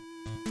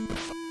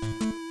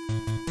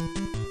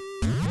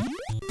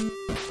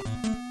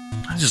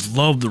 I just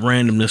love the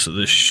randomness of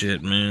this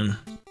shit, man.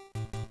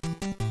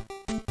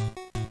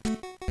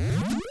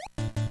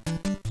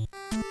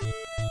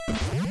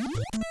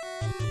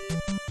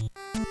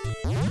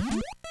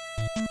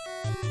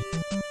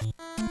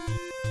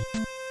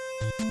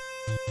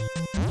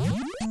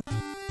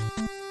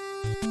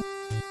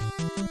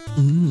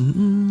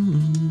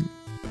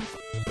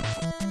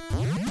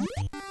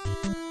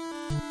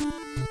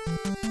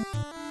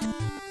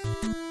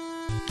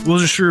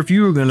 wasn't sure if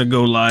you were gonna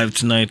go live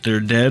tonight there,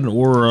 Dead,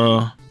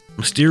 or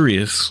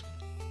Mysterious.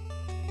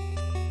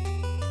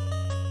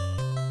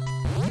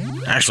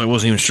 Actually, I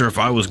wasn't even sure if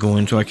I was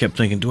going to. I kept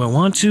thinking, do I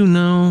want to?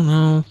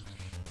 No.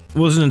 It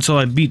wasn't until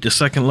I beat the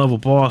second level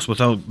boss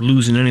without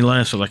losing any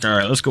life. So like,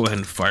 alright, let's go ahead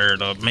and fire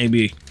it up.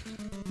 Maybe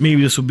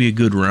this will be a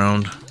good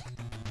round.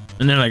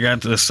 And then I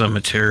got to the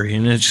cemetery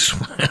and it just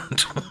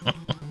went.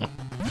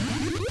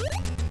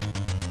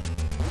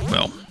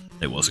 Well,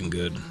 it wasn't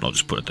good. I'll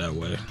just put it that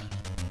way.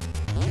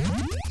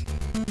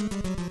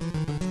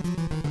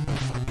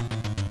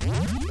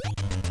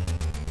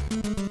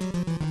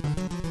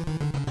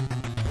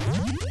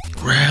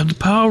 Grab the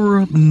power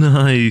up.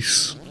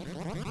 Nice.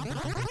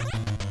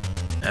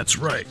 That's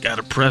right.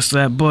 Gotta press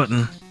that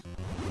button.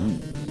 Ooh,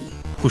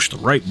 push the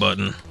right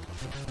button.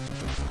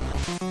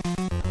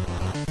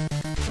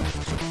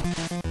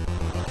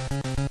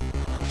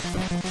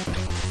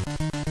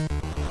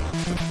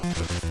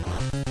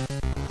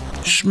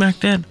 Smack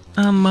that.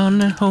 I'm on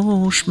that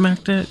hole.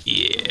 Smack that.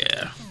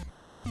 Yeah.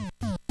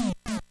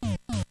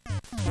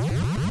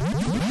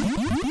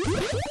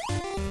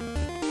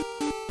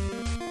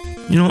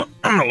 You know what?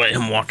 I'm gonna let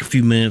him walk a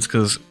few minutes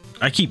because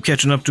I keep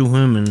catching up to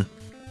him and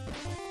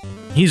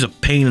he's a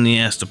pain in the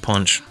ass to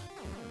punch.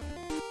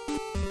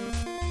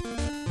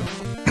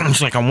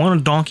 It's like I want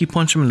to donkey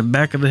punch him in the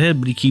back of the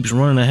head, but he keeps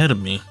running ahead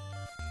of me.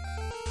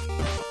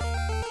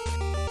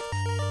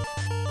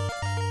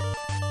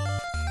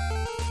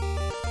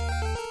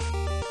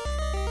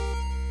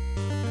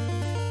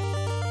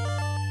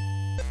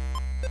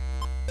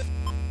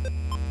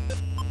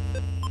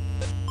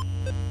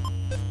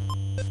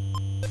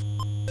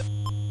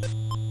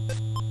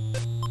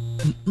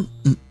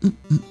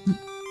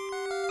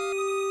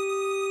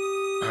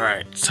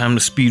 Alright, it's time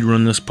to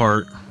speedrun this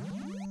part.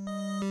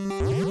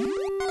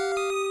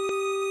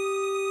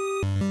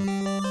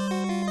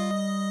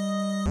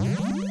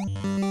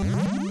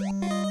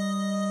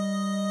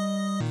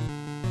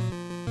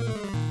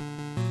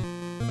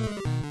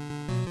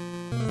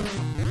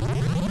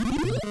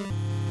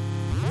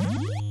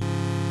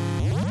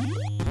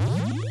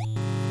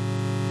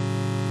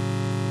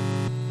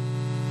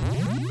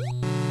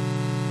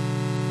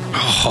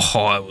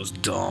 Oh, I was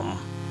dumb.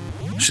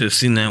 Should have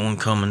seen that one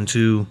coming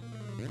too.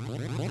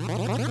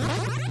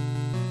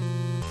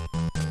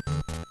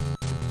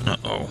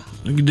 Uh-oh.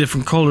 Look at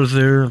different colors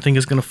there. I think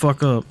it's gonna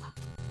fuck up.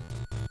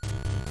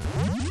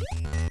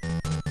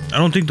 I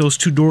don't think those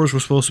two doors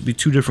were supposed to be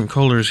two different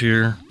colors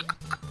here.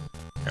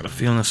 Got a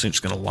feeling this thing's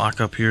gonna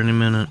lock up here in a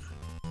minute.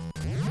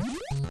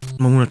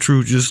 Moment of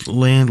truth, just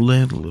land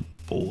a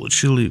bowl of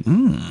chili.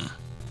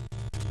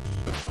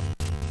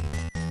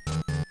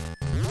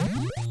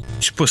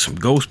 Should put some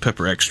ghost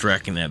pepper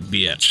extract in that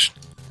bitch.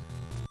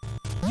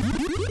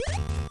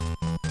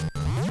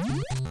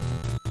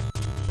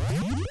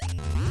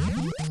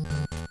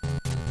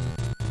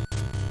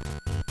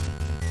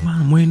 Come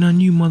on, I'm waiting on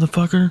you,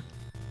 motherfucker.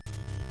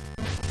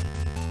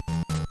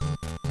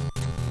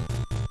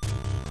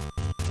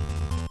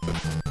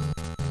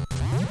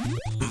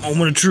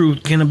 Moment of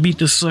truth. Can I beat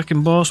this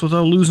second boss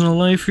without losing a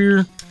life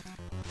here?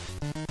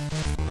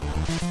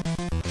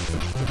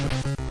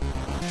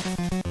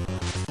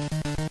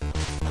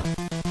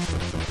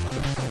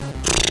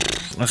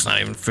 That's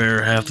not even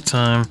fair half the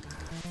time.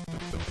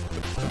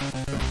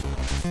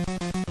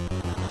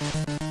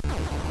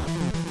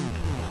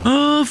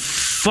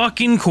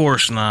 Fucking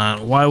course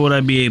not. Why would I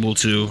be able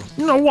to?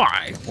 No,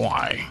 why?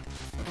 Why?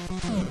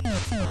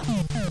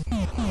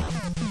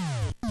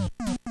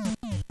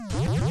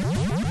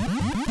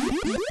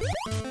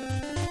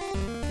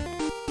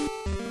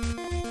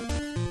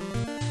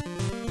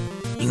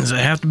 Means I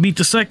have to beat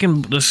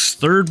this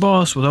third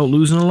boss without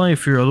losing a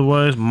life here.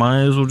 Otherwise,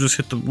 might as well just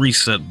hit the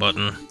reset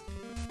button.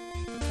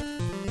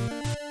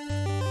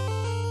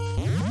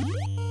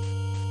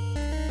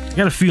 I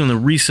got a feeling the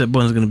reset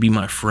button is going to be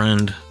my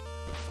friend.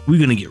 We're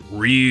going to get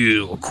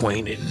real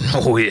acquainted.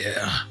 Oh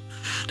yeah.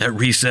 That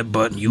reset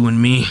button, you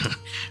and me,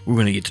 we're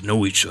going to get to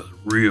know each other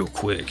real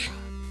quick.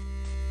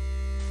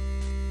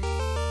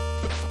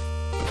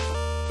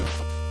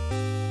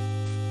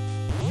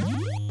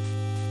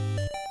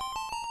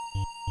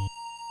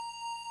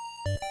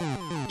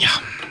 Yeah,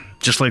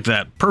 just like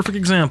that. Perfect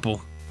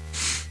example.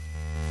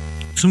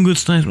 Some good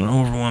stuff went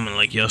overwhelming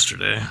like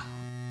yesterday.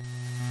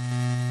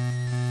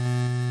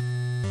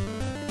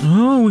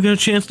 Oh, we got a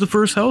chance at the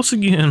first house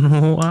again.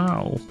 Oh,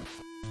 wow.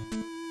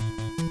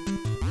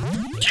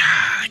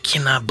 I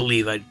cannot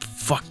believe I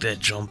fucked that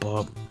jump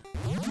up.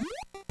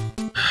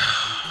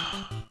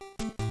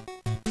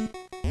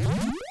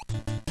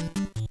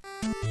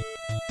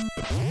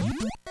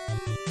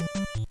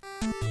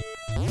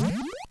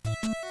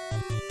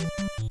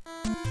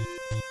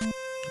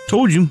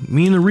 Told you,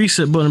 me and the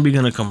reset button be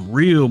gonna come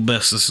real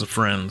bestest of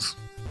friends.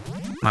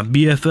 My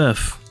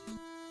BFF.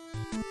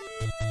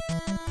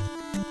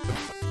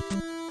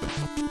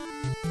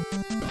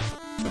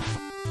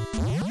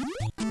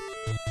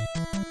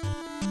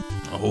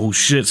 Oh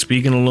shit,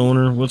 speaking of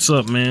loner, what's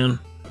up, man?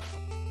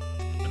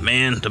 The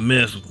man, the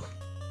myth.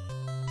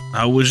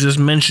 I was just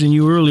mentioning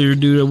you earlier,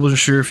 dude. I wasn't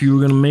sure if you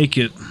were gonna make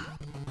it.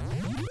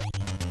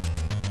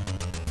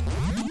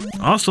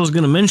 Also, I was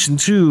gonna mention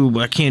too,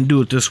 but I can't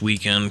do it this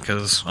weekend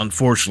because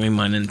unfortunately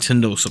my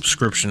Nintendo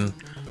subscription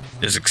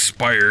is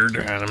expired,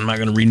 and I'm not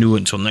gonna renew it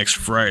until next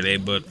Friday.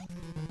 But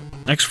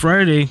next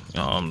Friday,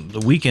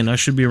 the weekend, I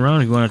should be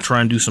around. You want to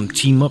try and do some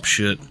team up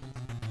shit?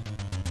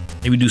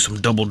 Maybe do some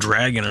Double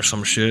Dragon or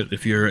some shit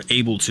if you're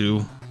able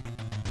to.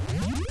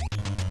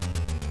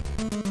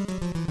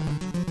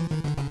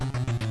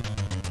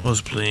 I was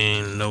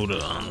playing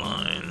Noda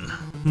online.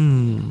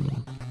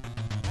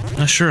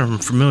 Not sure I'm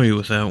familiar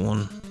with that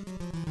one.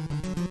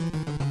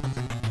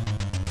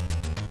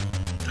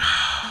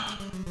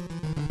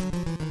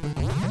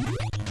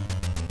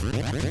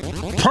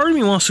 Part of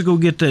me wants to go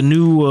get that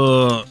new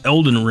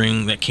Elden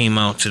Ring that came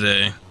out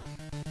today.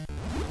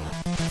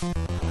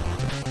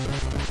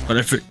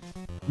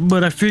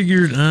 But I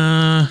figured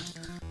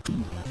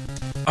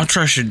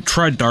should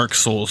try Dark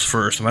Souls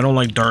first. If I don't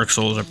like Dark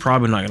Souls, I'm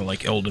probably not gonna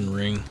like Elden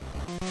Ring.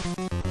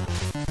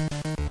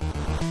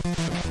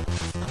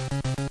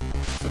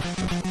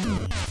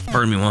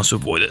 Part of me wants to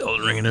avoid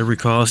Elden Ring at every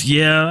cost.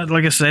 Yeah,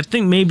 like I said, I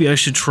think maybe I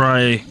should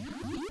try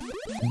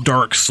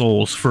Dark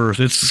Souls first.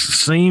 It's the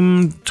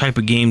same type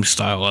of game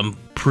style, I'm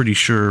pretty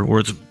sure, where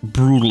it's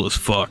brutal as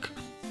fuck.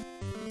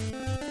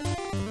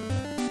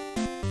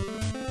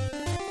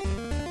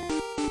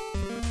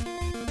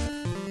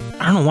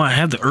 I don't know why I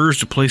have the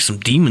urge to play some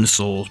Demon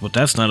Souls, but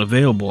that's not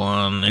available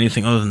on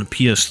anything other than the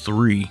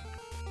PS3.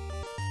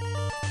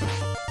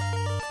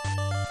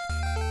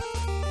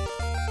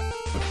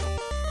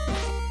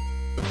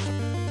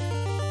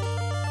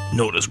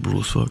 No, that's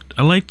brutal as fuck.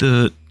 I like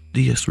the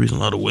DS3s in a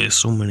lot of ways.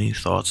 So many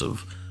thoughts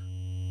of...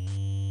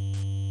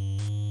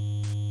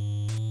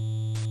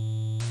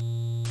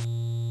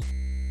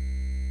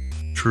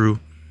 True.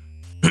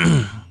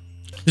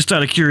 Just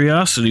out of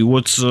curiosity,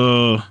 what's,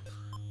 why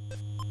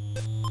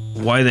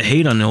the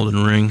hate on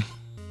Elden Ring?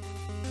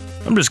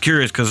 I'm just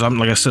curious, because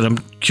like I said, I'm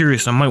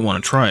curious, I might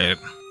want to try it.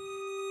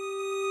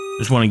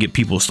 Just want to get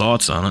people's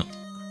thoughts on it.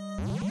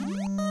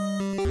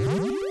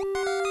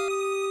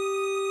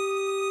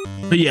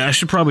 But yeah, I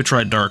should probably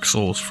try Dark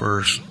Souls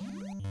first.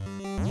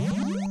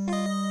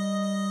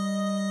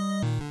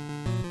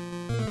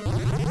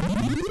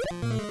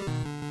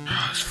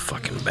 Oh, it's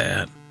fucking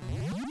bad.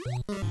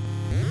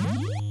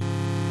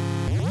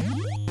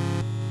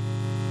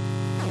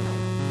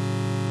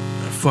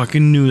 I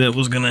fucking knew that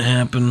was gonna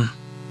happen.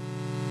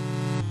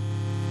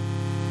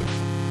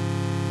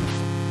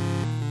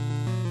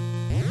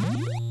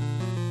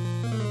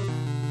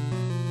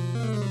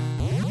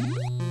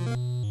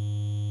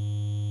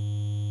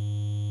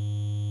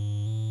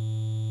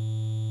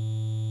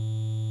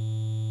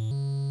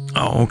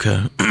 Oh,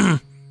 okay.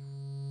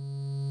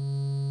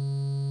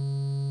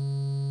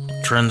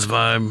 Trends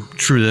vibe,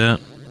 true that.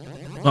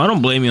 Well, I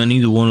don't blame you on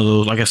either one of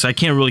those. Like I said, I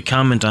can't really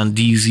comment on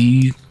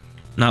DZ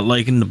not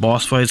liking the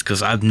boss fights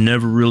because I've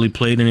never really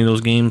played any of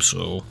those games,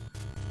 so...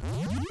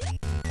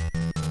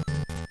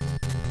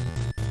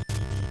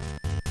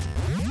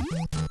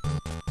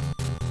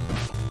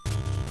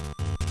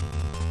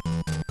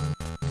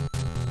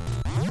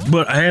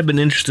 But I have been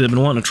interested, I've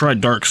been wanting to try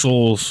Dark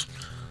Souls.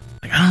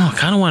 Like, I don't know, I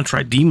kind of want to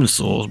try Demon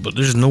Souls, but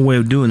there's no way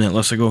of doing that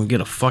unless I go and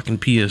get a fucking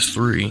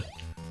PS3.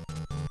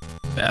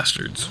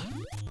 Bastards.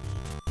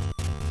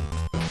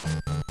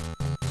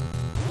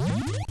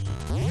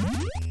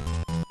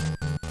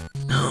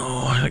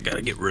 Oh, I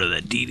gotta get rid of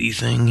that DD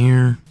thing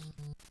here.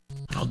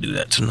 I'll do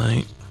that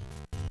tonight.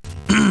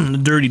 The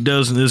Dirty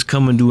Dozen is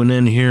coming to an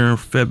end here,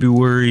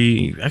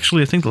 February.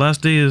 Actually, I think the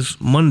last day is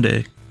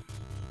Monday.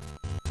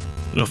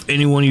 So if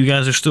any one of you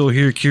guys are still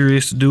here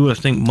curious to do it, I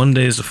think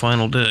Monday is the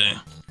final day.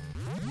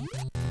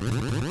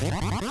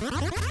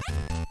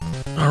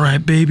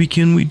 Alright, baby,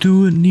 can we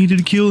do it? Needed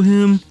to kill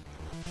him.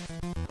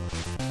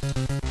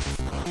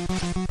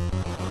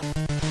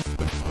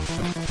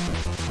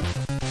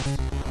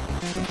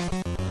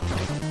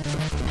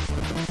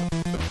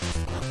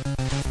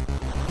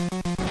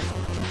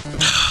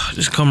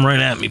 Just come right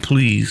at me,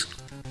 please.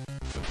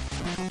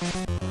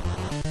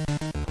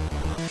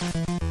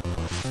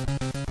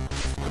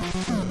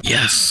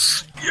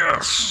 Yes,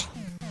 yes.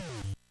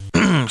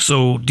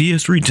 So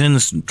DS3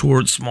 tends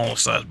towards smaller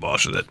size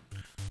bosses that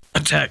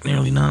attack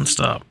nearly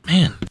non-stop.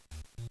 Man.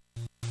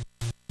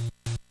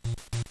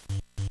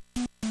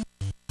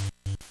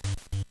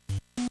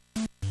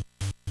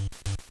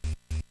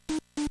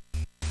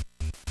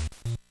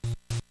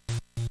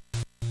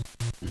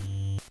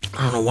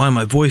 I don't know why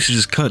my voice is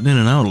just cutting in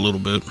and out a little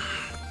bit.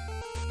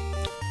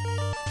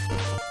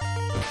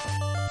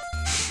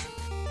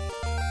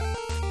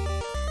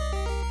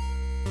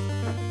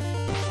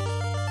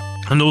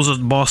 And those are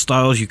the boss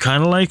styles you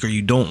kind of like or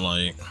you don't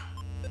like.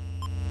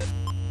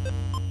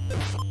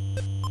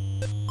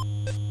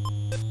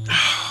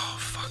 Oh,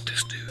 fuck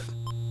this dude.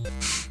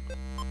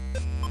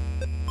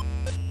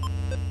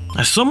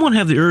 Now, someone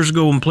have the urge to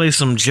go and play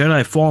some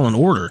Jedi Fallen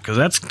Order, because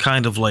that's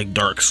kind of like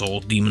Dark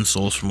Souls, Demon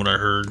Souls from what I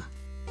heard.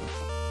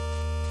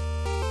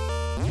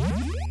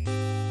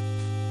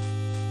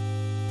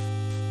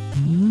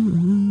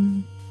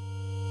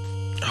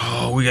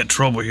 we got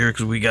trouble here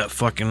because we got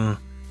fucking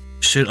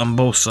shit on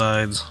both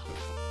sides.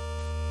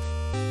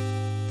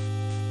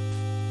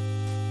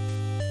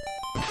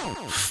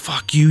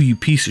 Fuck you, you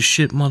piece of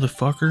shit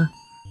motherfucker.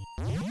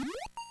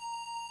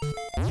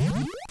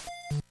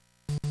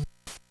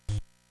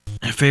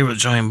 My favorite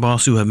giant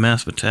boss who have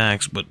massive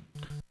attacks, but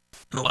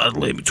a lot of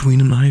delay between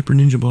them. The Hyper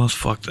Ninja boss,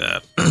 fuck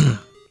that.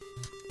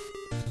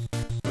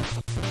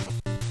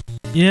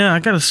 Yeah, I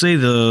gotta say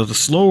the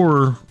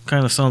slower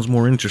kind of sounds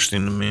more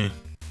interesting to me.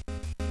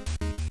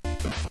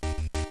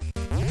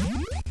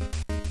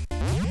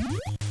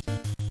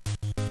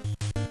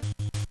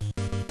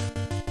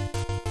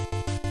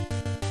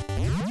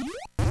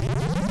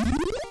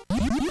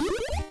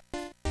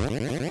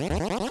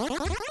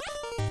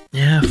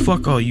 Yeah,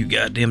 fuck all you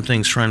goddamn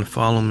things trying to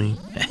follow me.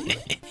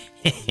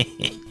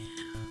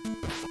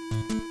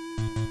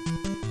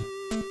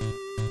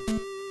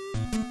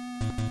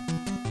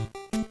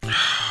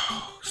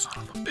 Son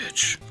of a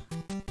bitch.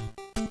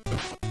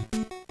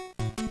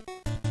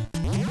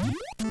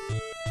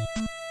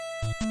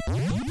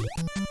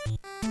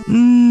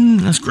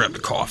 Let's grab the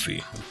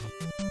coffee.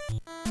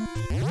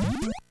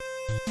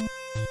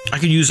 I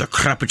could use a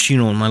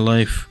cappuccino in my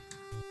life.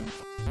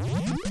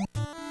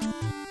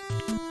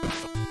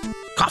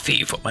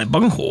 Coffee for my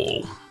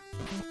bunghole.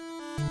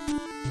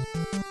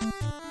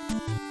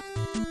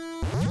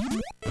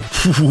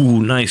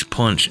 Ooh, nice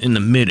punch in the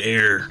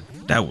mid-air.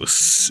 That was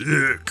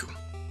sick.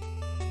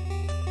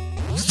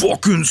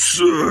 Fucking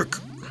sick.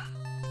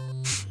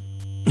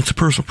 It's a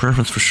personal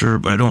preference for sure,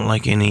 but I don't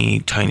like any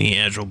tiny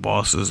agile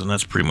bosses, and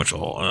that's pretty much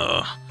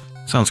all.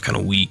 Sounds kind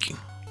of weak.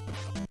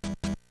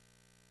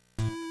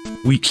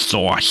 Weak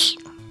sauce.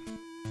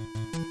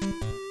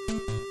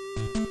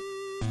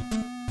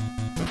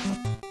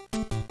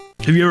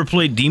 Have you ever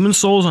played Demon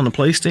Souls on the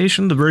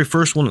PlayStation? The very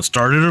first one that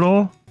started it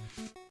all?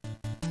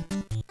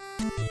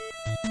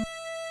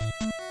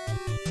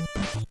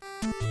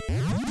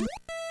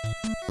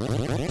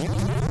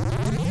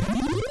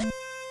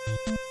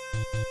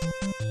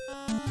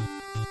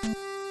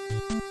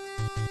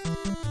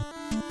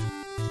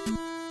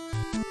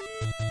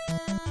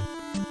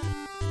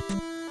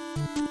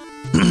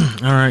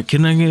 Alright,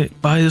 can I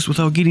get by this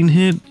without getting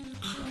hit?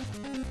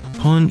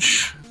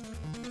 Punch.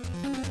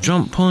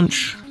 Jump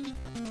punch.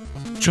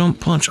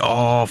 Jump punch.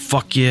 Oh,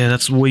 fuck yeah,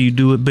 that's the way you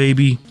do it,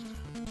 baby.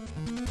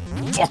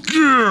 Fuck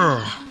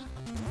yeah!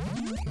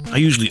 I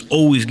usually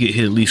always get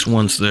hit at least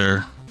once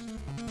there.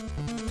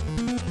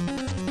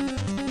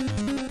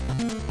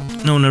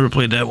 No, never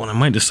played that one. I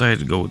might decide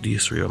to go with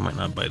these three. I might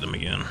not buy them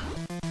again.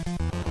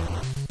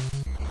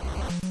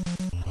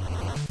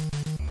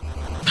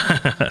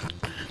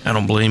 I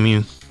don't blame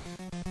you.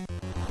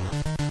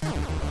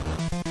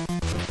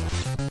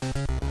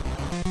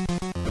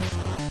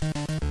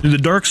 Do the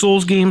Dark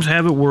Souls games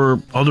have it where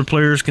other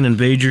players can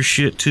invade your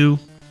shit too?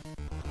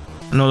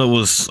 I know that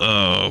was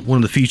one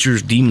of the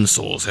features Demon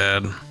Souls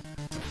had.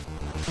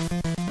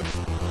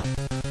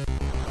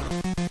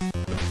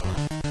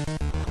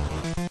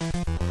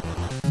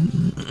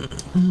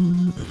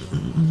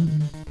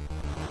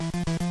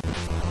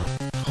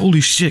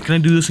 Holy shit, can I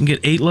do this and get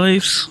 8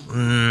 lives?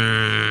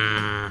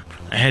 I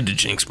had to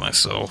jinx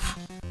myself.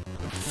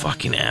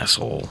 Fucking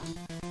asshole.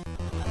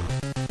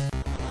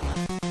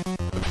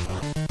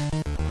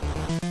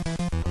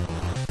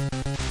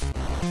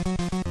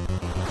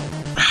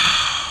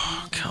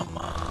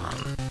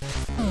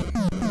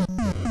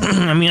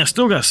 I mean, I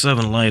still got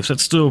 7 lives.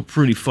 That's still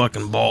pretty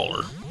fucking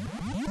baller.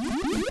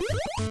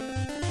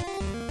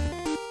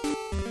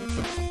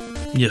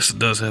 Yes, it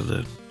does have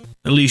that.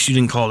 At least you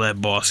didn't call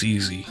that boss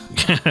easy.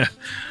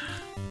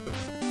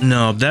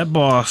 No, that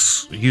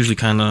boss usually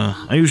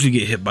I usually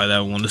get hit by that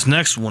one. This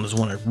next one is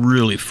one I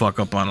really fuck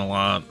up on a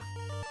lot.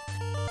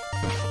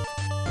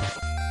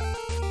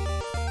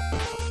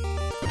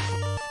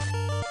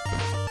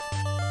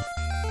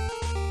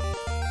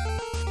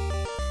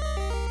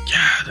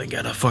 God, I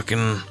gotta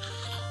fucking...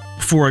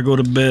 Before I go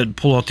to bed,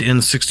 pull out the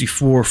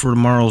N64 for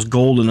tomorrow's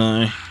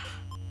GoldenEye.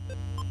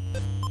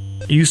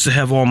 I used to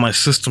have all my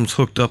systems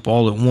hooked up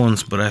all at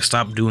once, but I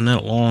stopped doing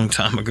that a long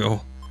time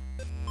ago.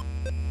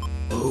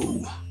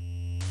 Oh.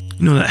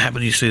 You know that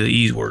happens, you say the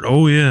E word.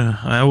 Oh yeah,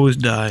 I always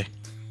die.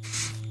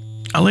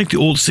 I like the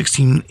old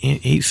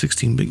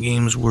 16-bit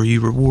games where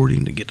you're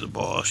rewarding to get the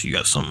boss. You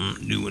got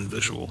something new and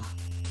visual.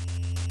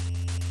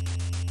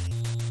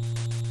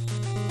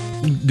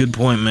 Good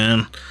point,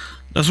 man.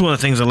 That's one of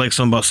the things I like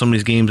about some of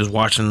these games is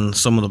watching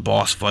some of the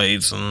boss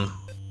fights and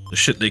the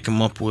shit they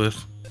come up with.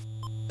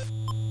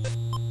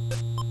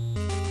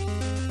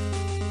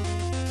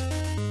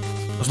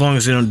 As long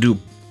as they don't do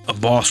a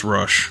boss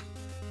rush.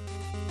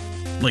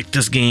 Like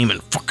this game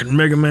and fucking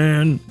Mega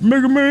Man.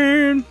 Mega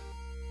Man!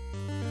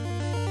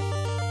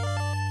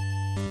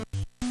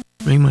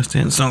 Make my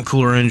stand sound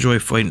cooler. I enjoy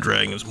fighting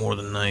dragons more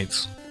than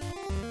knights.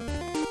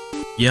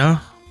 Yeah?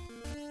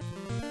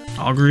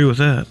 I'll agree with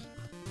that.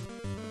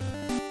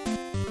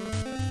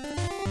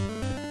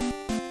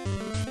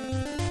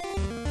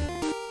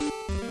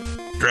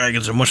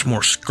 Dragons are much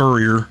more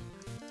scurrier.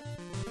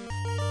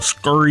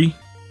 Scurry.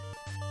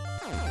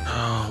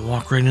 Oh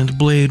Walk right into the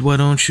blade, why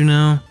don't you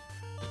now?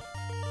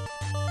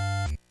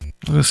 I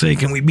was gonna say,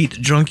 can we beat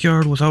the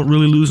junkyard without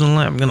really losing a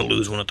lap? I'm gonna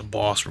lose one at the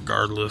boss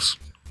regardless.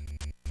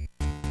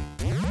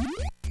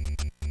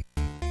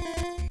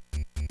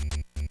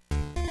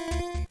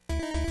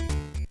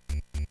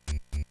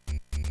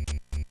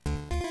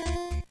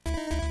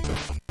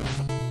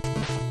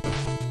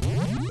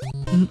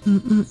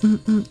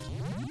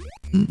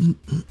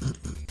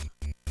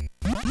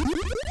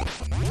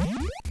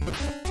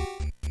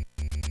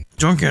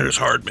 Junkyard is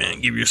hard, man.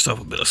 Give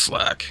yourself a bit of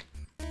slack.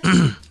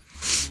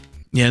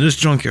 Yeah, this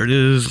junkyard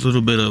is a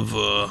little bit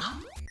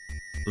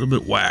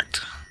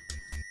whacked.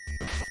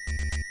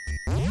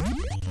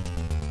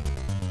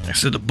 I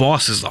said the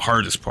boss is the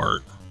hardest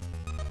part.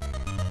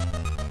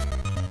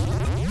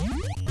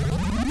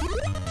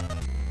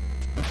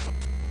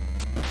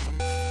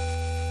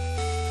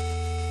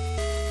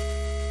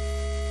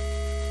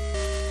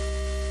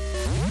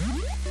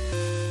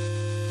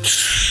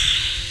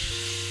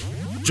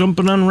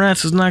 Jumping on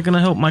rats is not gonna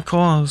help my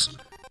cause.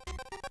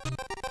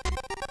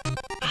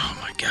 Oh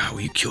my god,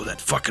 will you kill that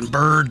fucking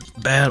bird?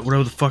 Bat,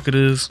 whatever the fuck it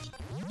is.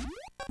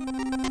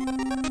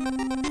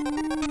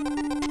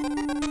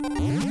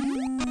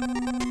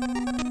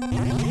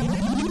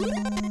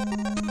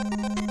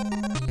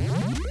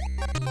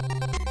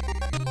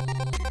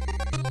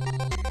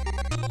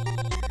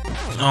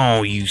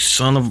 Oh, you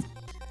son of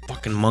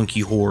fucking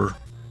monkey whore.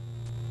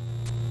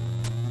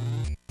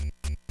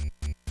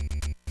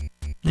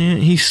 Yeah,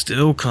 he's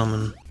still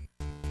coming.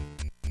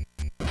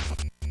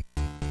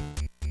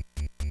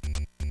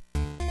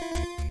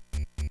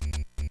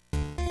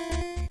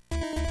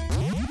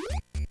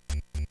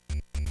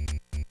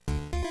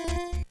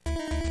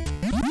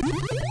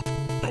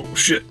 Oh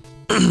shit.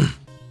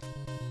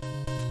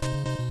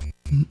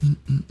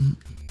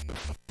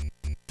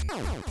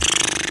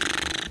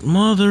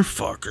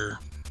 Motherfucker.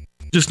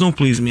 Just don't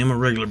please me, I'm a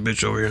regular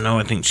bitch over here now.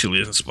 I think chili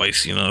isn't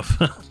spicy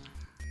enough.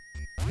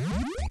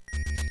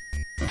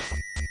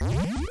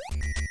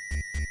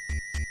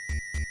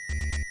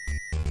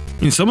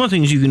 And some of the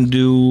things you can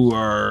do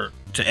are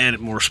to add it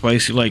more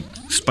spicy, like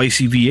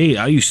spicy V8.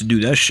 I used to do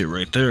that shit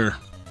right there.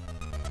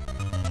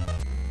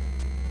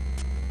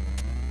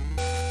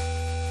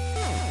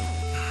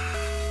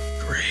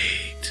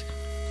 Great.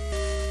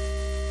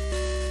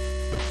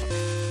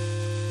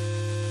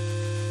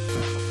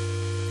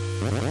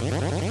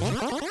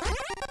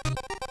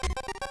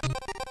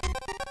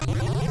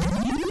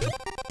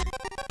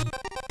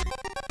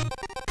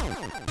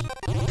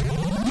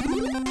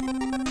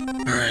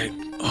 Alright.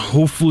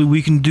 Hopefully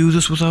we can do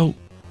this without...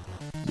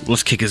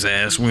 Let's kick his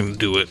ass. We're gonna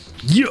do it.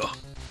 Yeah!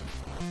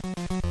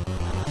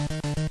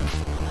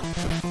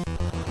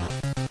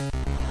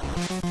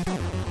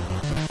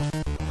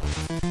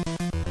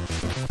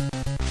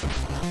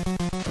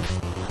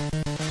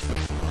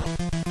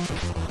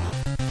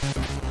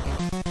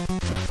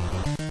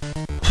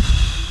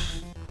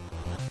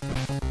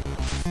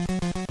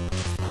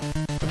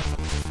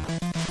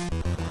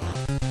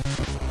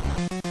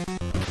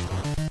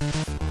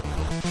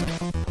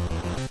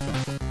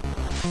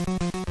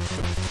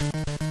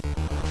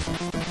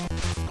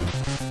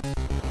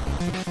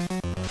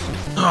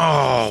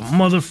 Oh,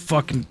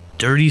 motherfucking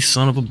dirty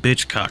son of a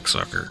bitch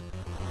cocksucker.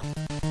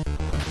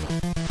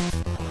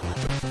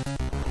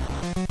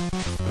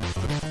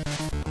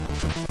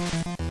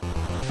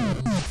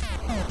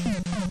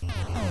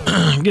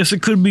 I guess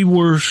it could be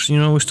worse, you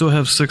know, we still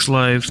have 6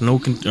 lives,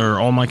 or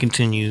all my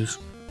continues.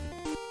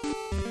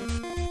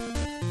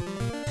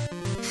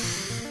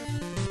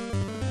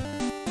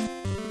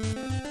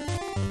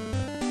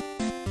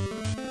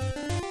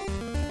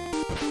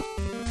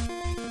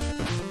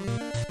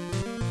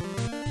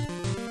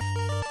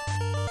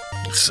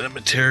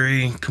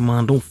 Cemetery, come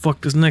on, don't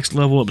fuck this next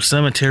level up.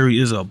 Cemetery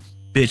is a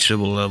bitch of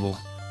a level.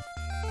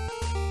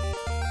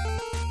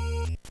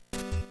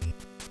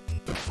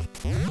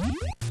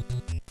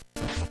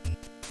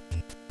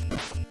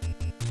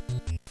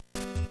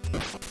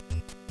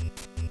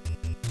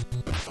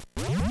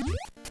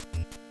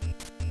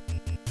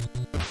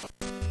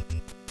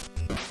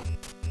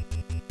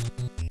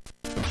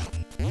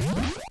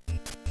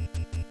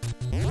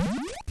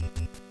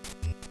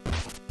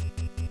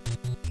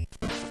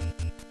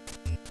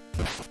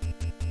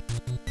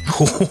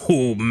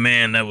 Oh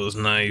man, that was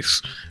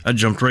nice. I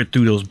jumped right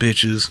through those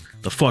bitches.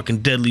 The fucking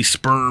deadly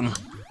sperm.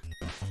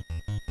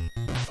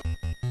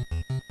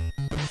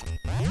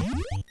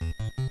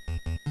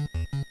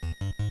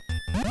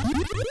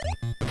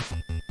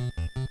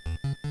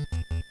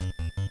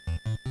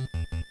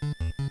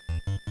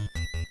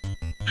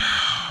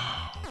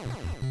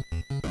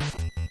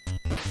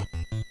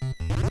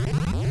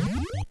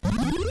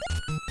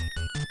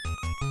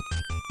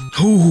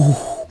 Ooh.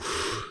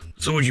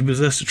 So would you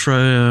possess to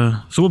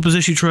try, so what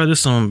possessed you try this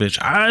son of a bitch?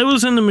 I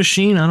was in the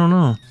machine, I don't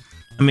know.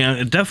 I mean,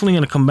 I'm definitely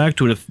gonna come back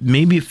to it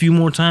maybe a few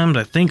more times.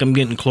 I think I'm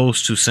getting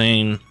close to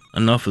saying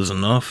enough is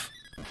enough.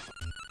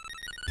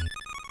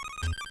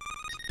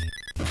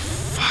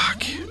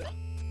 Fuck.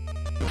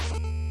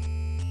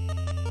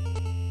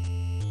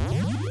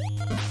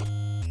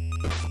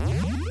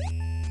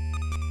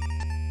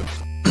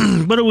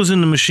 But it was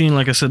in the machine,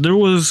 like I said. There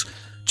was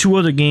 2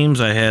 other games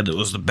I had. That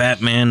was the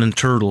Batman and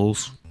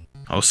Turtles.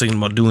 I was thinking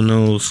about doing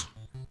those.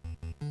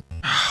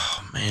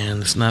 Oh, man,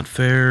 it's not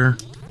fair.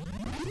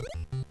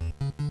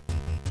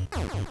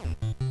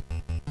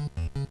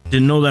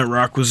 Didn't know that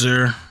rock was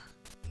there.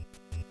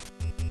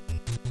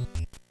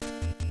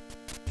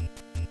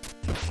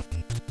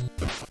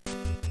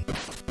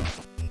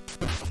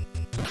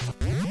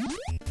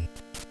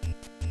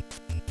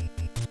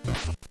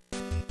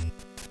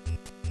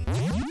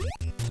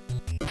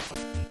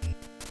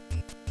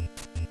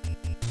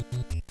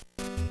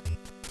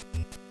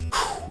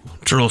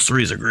 Turtles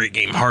 3 is a great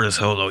game. Hard as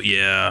hell, though.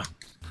 Yeah.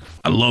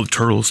 I love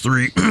Turtles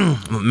 3.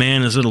 But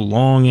man, is it a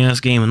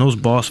long-ass game, and those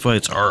boss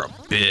fights are a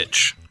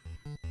bitch.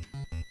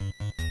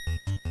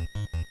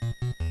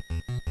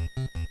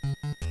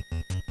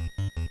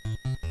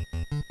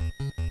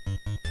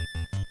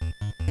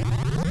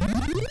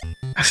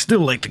 I still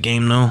like the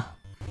game, though.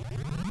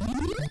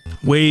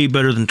 Way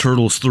better than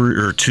Turtles 3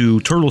 or 2.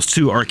 Turtles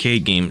 2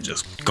 arcade game,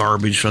 just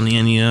garbage from the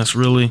NES,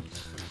 really.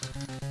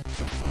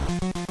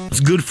 It's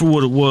good for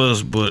what it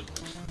was, but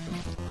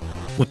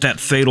with that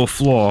fatal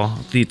flaw,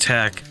 the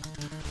attack.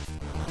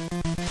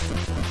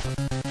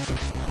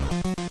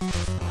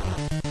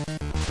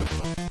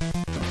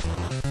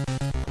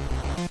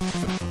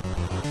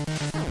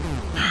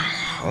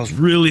 I was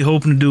really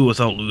hoping to do it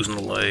without losing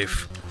a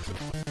life.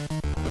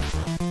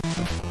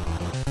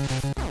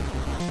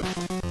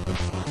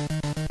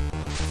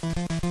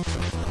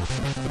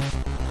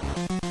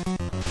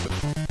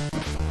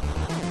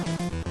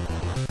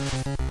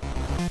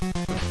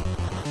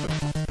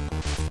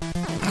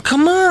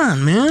 Come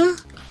on, man.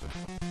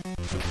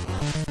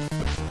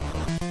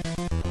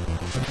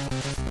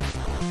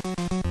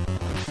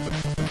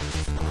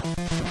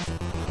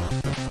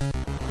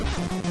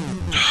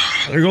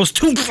 There goes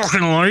 2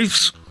 fucking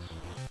lives.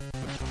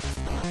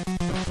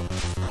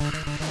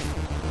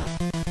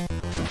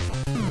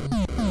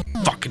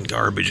 Fucking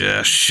garbage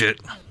ass shit.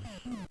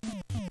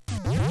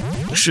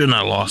 Should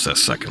not have lost that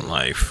second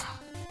life.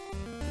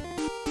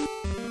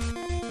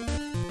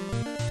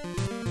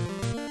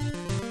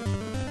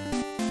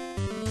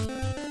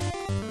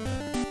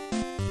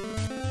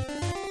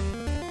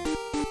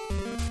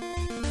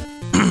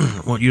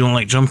 What, you don't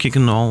like jump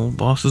kicking all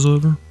bosses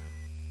over?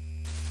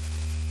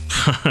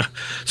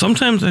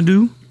 Sometimes I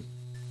do.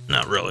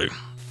 Not really.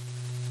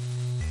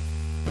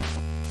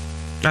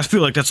 I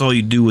feel like that's all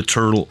you do with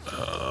Turtle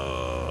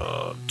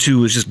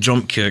 2 is just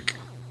jump kick.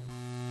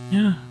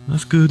 Yeah,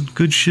 that's good.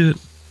 Good shit.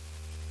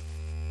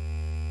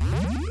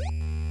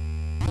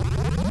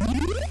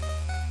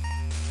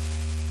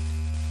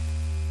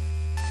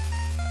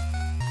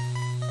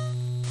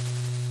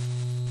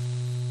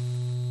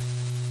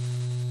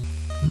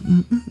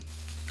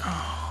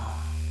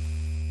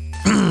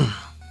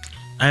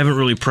 I haven't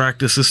really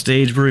practiced this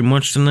stage very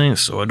much tonight,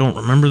 so I don't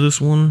remember this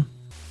one.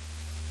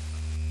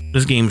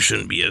 This game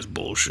shouldn't be as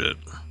bullshit.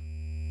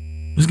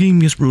 This game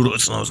gets brutal.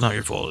 It's not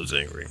your fault it's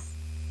angry.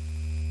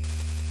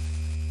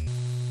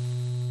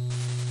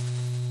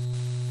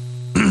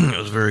 It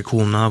was a very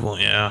cool novel,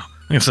 yeah.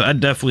 Like I said, I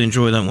definitely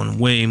enjoy that one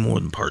way more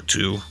than part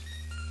 2.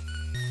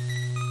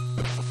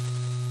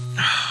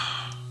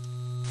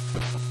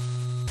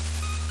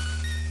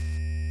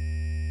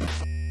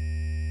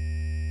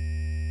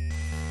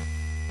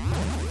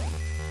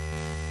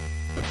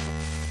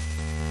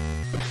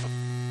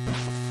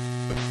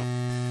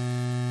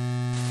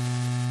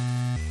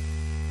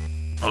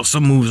 Oh,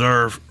 some moves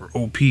are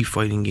OP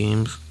fighting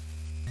games.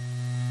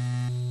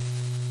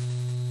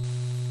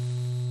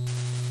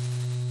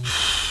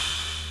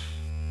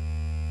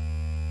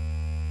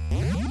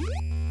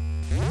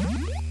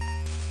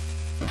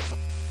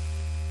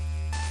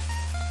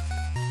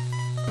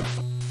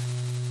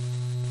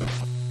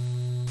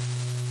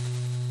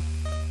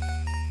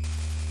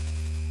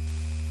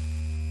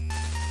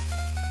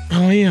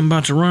 Oh yeah, I'm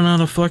about to run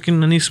out of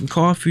fucking, I need some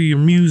coffee or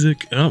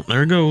music. Oh,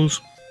 there it goes.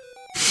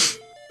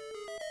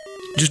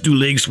 Just do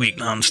leg sweep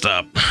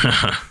non-stop.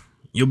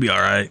 You'll be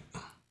alright.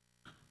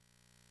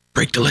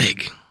 Break the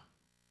leg.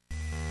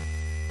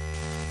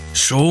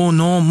 Show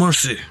no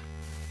mercy.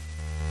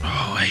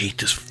 Oh, I hate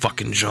this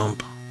fucking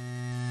jump.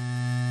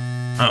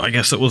 Oh, I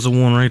guess that was the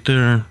one right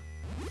there.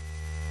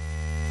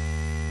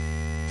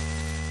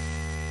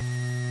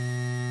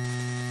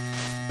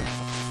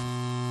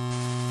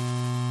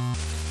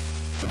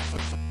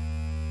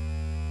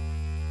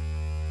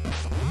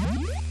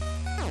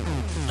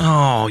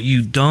 Oh,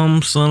 you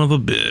dumb son of a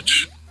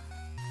bitch.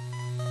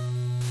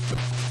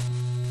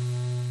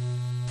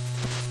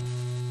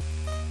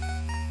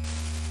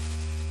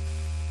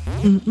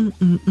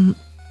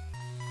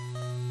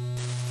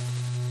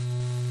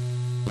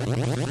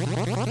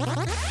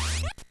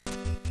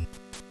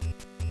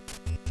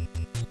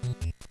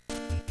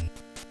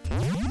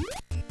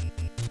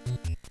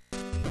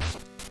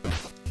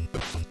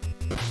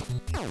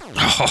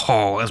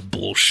 Oh, that's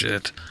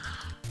bullshit.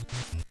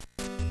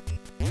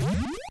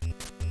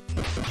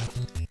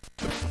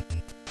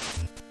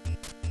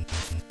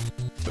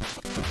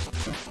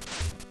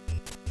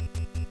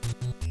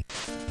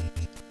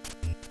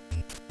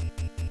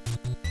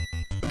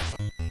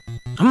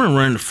 I'm gonna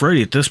run into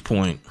Freddy at this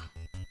point.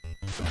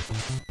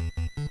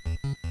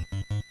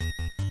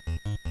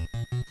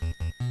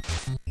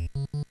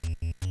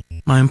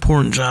 My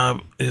important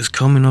job is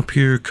coming up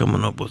here,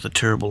 coming up with a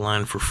terrible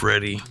line for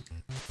Freddy.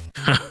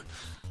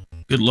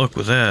 Good luck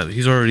with that.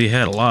 He's already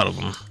had a lot of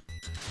them.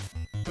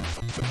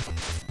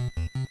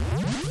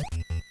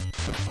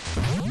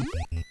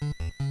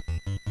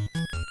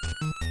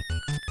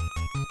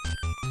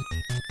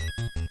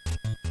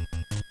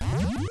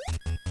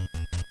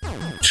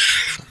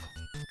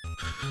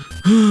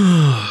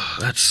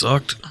 That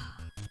sucked.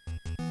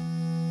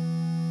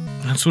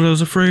 That's what I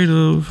was afraid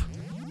of.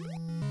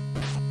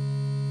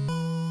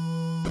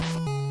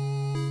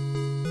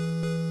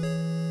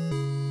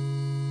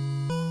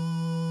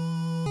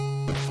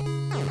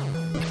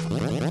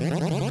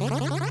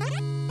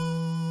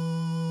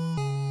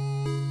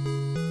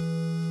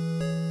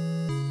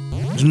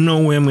 There's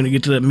no way I'm gonna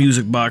get to that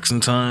music box in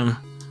time.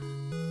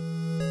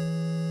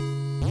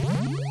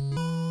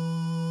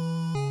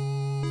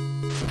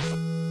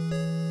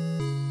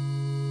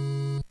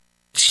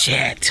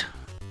 Shit.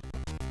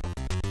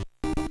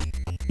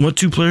 What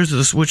 2 players does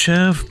the Switch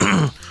have?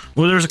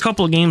 Well, there's a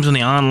couple of games in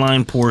the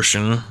online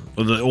portion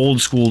of the old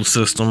school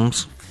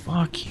systems.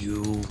 Fuck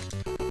you.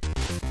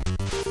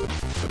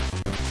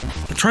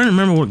 I'm trying to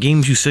remember what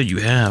games you said you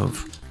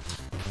have.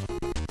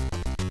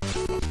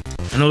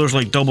 I know there's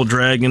like Double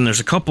Dragon. There's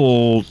a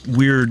couple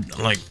weird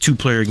like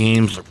 2-player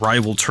games like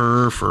Rival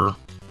Turf or...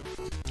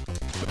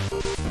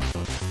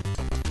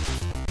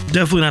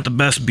 Definitely not the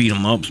best beat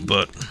 'em ups,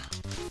 but...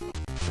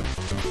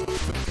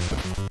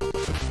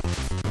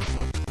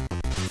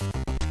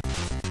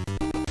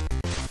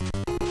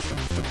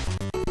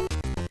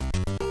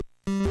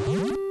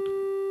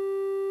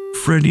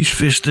 Freddy's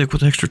fish stick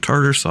with extra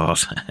tartar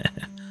sauce.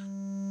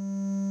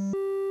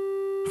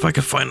 If I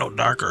can find no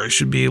Docker, I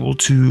should be able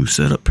to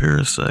set up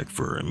Parasec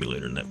for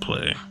emulator net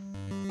play.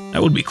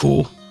 That would be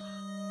cool.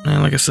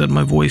 And like I said,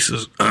 my voice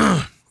is...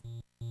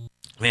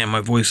 Man, my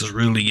voice is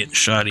really getting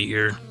shoddy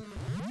here.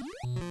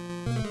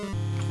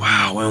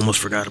 Wow, I almost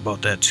forgot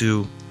about that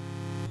too.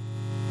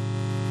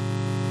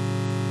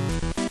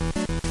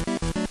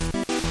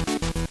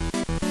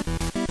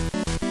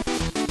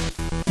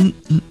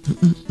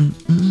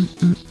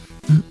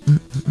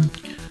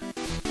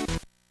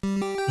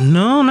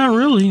 No, not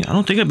really. I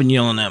don't think I've been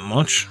yelling that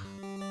much.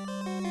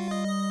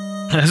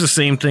 That's the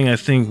same thing I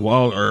think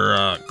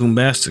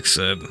Goombastic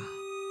said.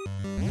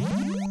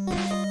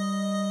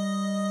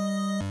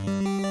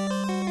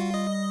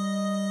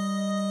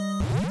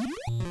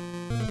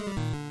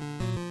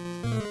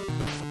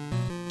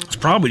 It's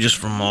probably just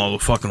from all the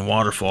fucking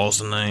waterfalls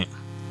tonight.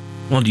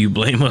 Well, do you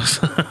blame us?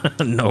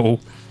 No.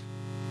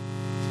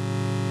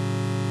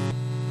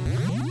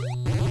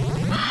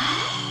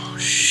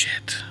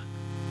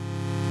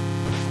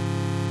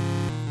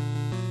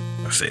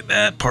 Say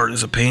that part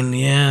is a pain in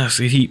the ass.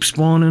 It keeps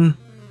spawning.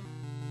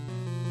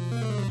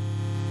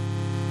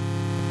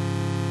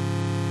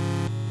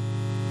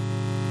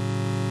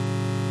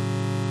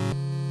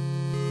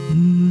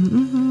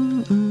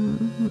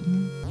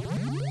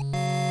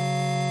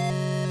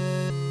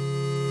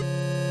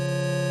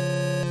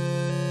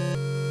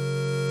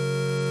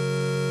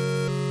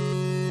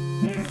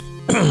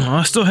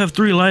 I still have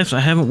 3 lives.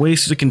 I haven't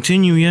wasted to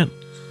continue yet.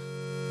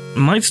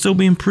 Might still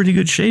be in pretty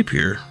good shape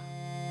here.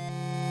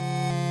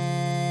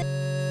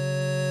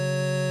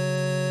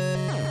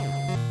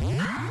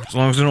 As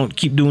long as I don't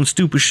keep doing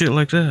stupid shit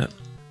like that.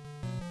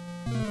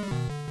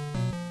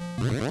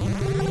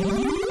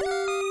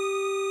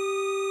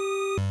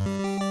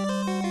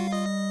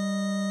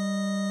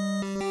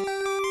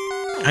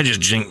 I just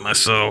jinked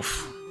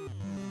myself.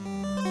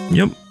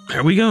 Yep,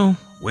 there we go.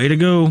 Way to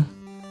go.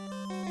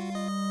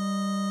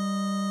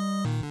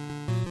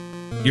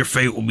 Your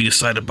fate will be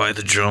decided by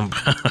the jump.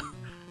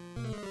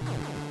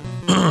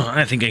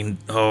 I think I can...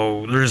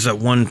 Oh, there's that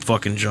one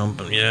fucking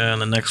jump. Yeah, in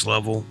the next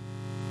level.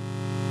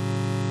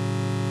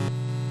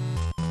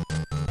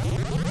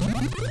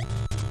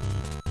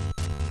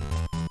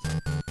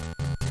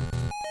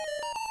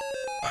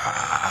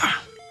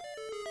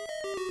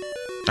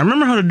 I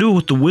remember how to do it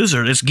with the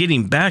wizard. It's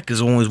getting back is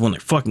always one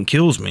that fucking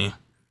kills me.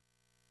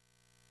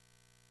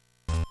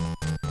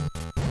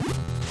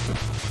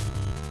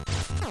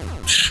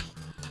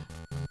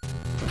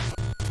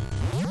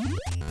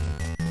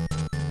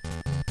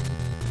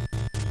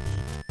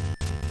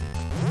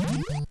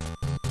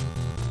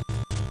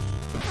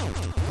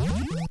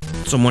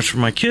 So much for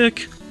my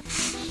kick.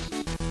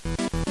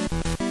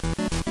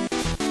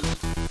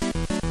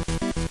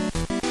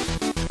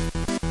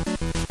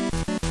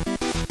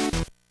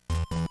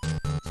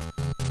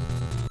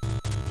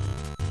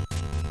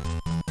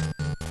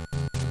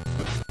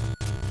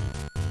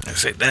 I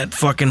say that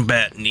fucking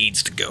bat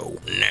needs to go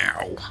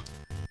now.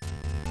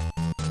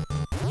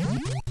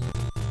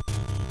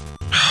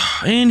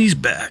 And he's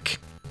back.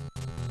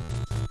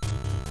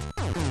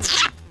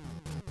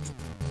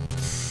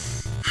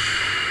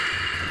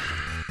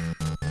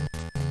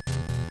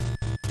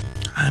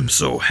 I'm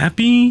so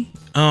happy.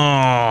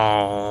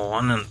 Oh,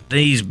 and then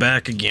he's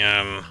back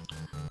again.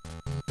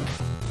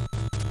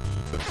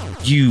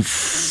 You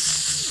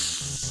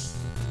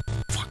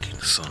fucking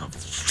son of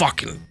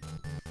fucking...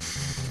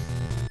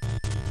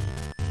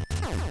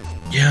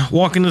 Yeah,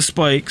 walking the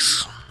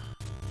spikes.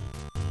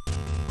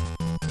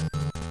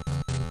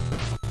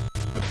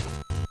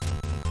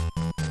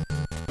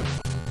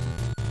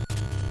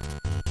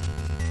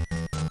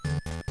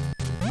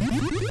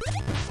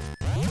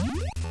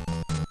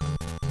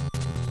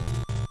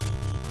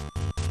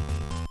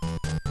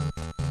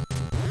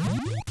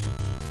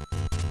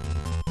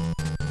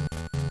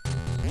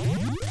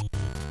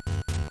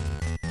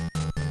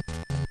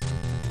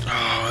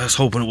 I was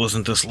hoping it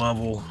wasn't this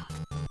level.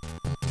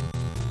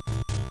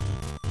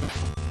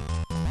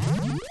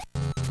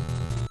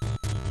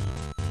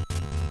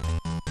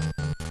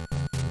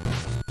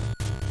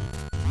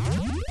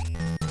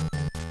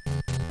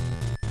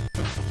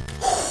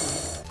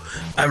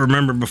 I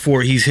remember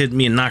before he's hit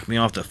me and knocked me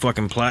off the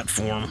fucking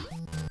platform.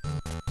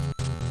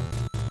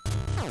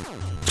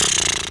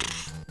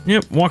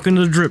 Yep, walking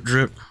to the drip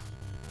drip.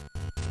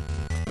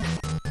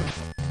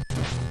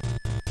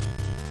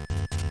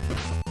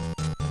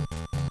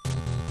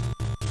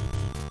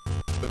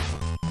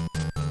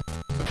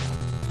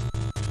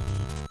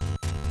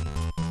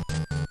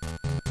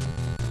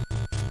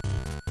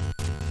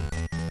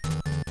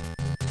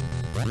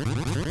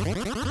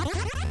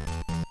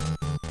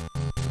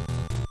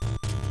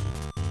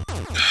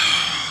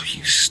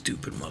 You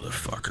stupid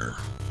motherfucker.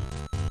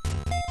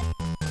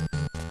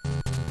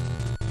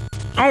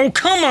 Oh,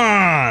 come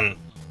on!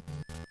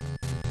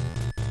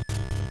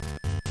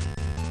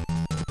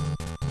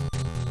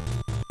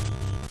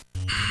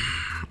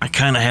 I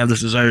kind of have this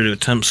desire to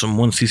attempt some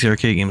 1cc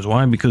arcade games.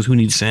 Why? Because who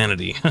needs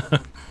sanity?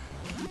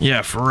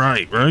 Yeah, for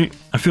right?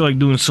 I feel like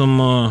doing some,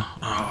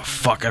 oh,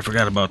 fuck, I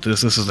forgot about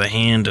this. This is the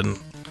hand and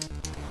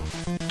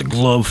the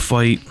glove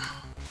fight.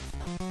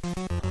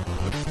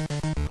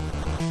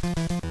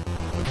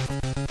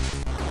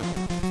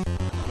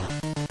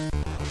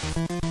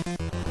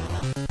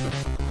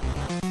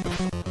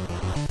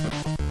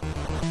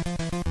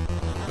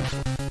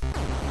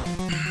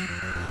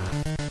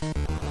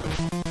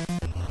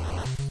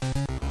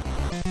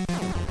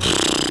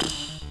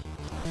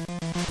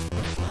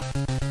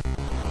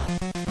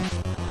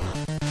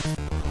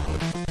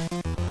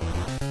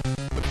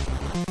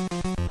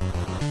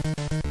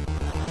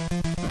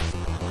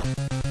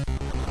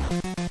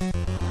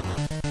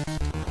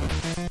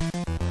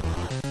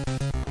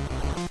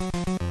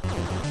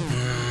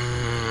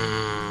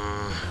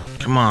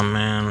 Come on,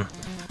 man.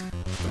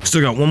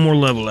 Still got one more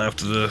level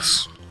after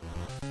this.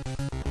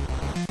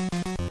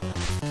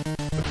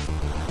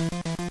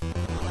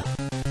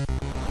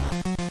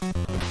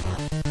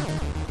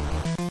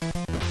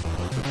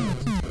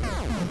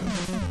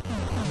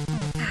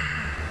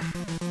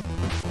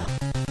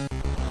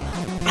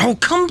 Oh,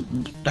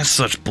 come... That's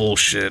such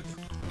bullshit.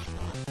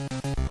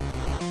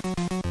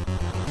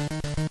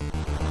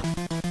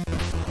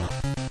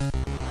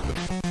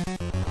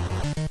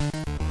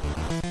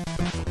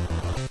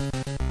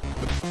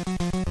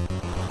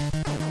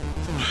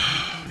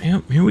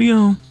 Yep, here we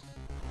go.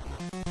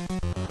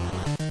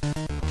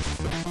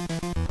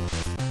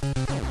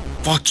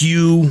 Fuck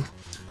you.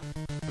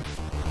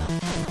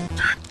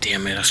 God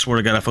damn it, I swear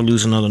to God, if I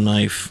lose another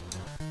knife.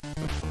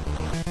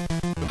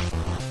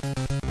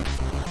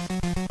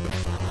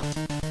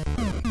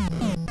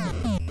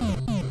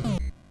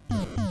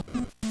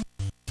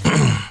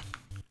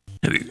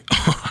 Heavy.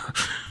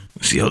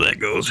 See how that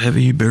goes.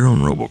 Heavy barrel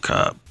and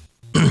RoboCop.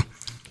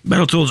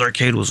 Battletoads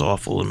Arcade was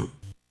awful, and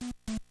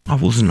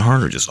awful isn't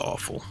hard or just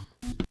awful.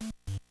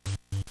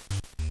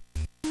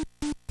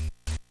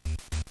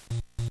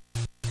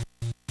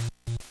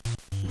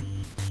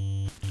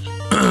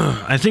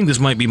 I think this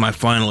might be my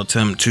final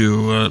attempt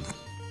to,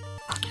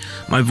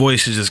 my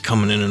voice is just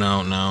coming in and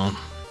out now.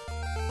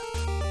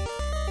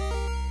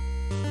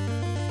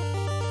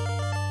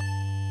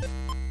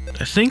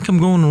 I think I'm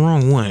going the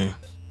wrong way.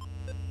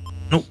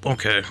 Nope,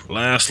 okay,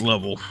 last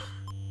level.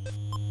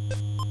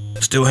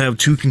 Still have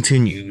 2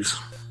 continues.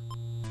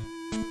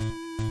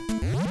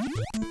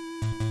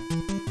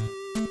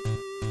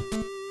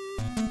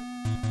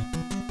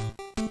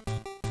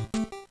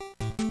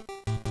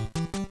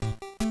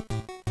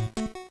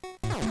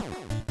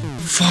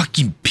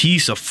 Fucking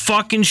piece of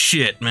fucking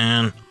shit,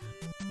 man.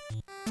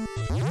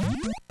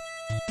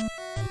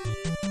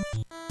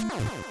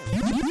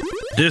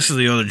 This is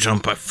the other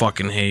jump I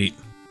fucking hate.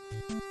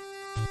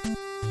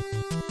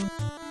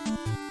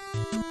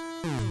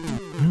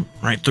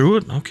 Right through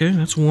it? Okay,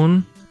 that's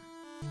 1.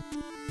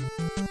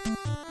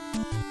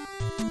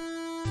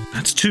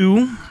 That's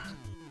 2.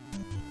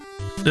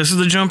 This is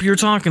the jump you're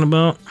talking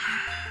about.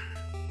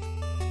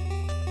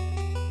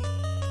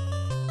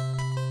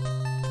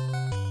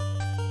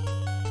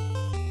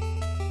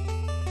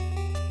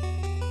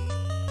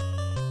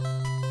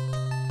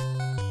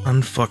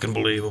 Unfucking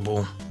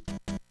believable.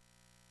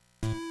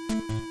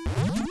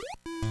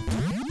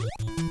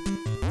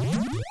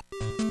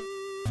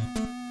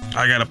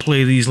 I gotta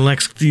play these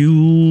next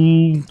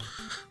few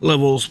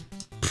levels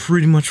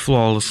pretty much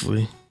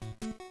flawlessly.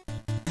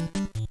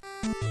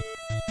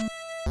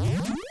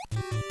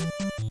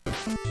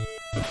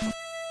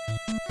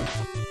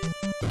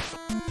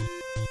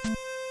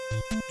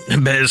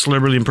 Bad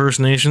celebrity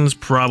impersonations?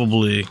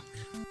 Probably.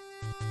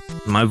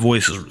 My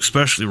voice is,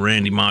 especially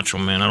Randy Macho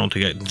Man, I don't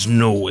think there's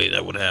no way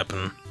that would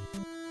happen.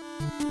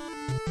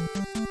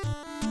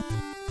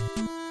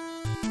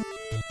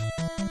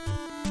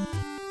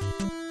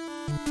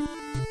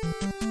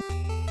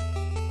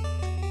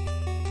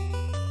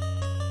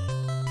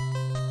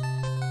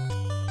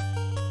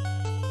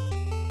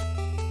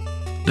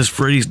 Does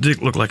Freddy's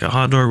dick look like a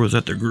hot dog, or was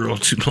that the girl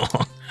too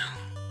long?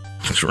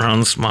 It's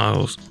round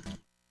smiles.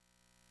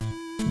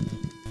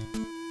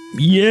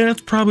 Yeah,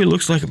 it probably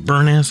looks like a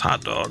burn-ass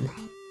hot dog.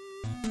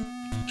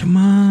 Come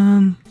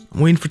on. I'm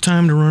waiting for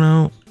time to run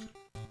out.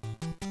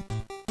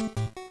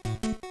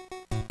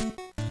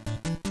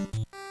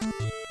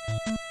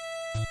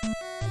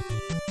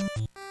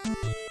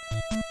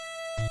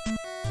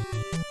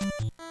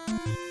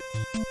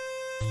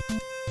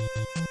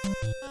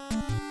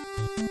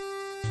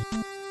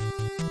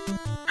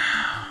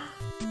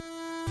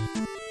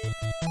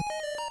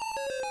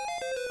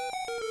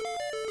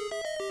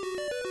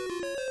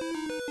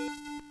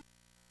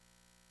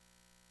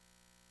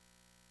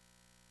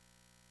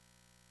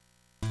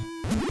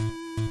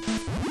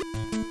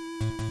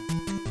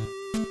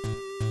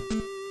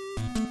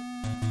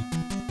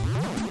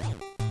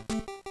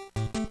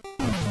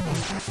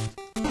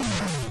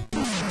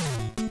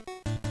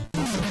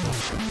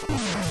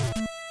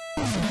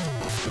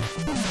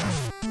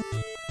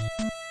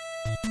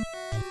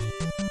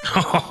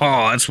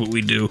 Oh, that's what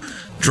we do.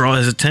 Draw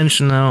his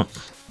attention out.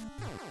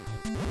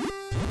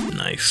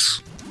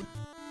 Nice.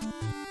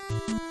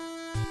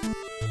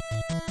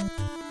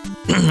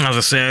 As I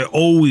say, I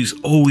always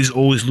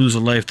lose a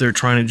life there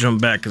trying to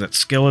jump back, because that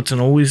skeleton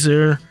always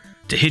there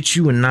to hit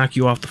you and knock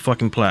you off the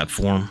fucking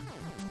platform.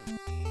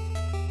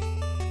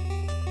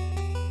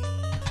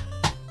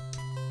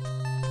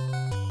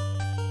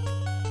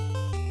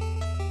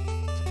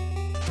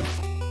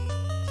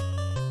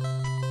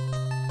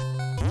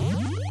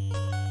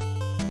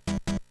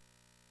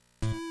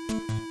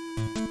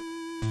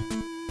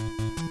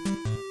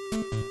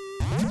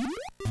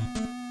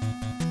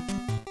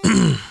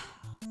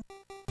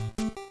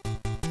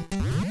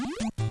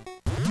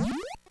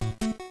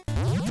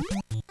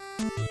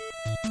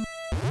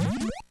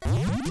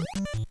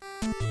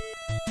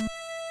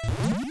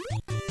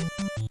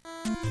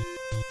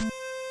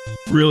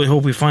 Really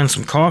hope we find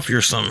some coffee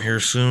or something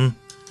here soon.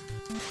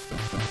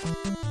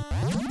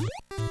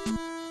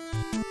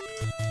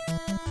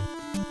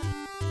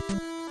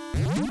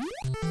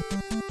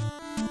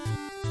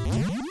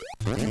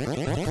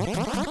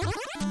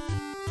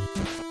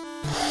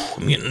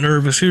 I'm getting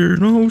nervous here.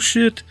 No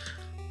shit.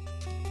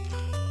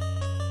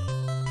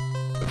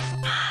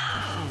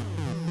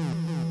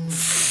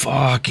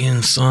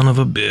 Fucking son of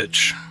a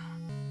bitch.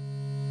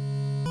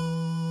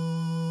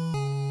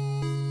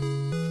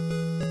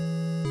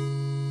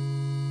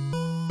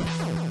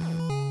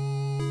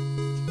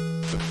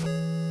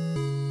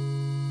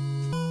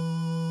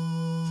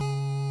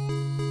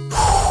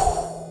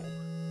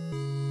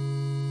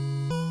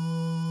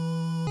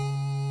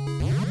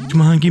 Come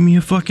on, give me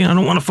a fucking... I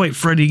don't want to fight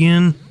Freddy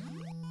again.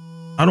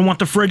 I don't want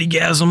the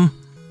Freddy-gasm.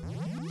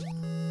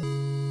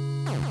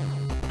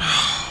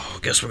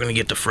 Guess we're gonna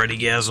get the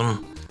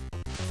Freddy-gasm.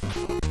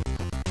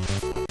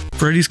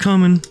 Freddy's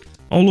coming.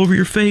 All over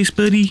your face,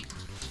 buddy.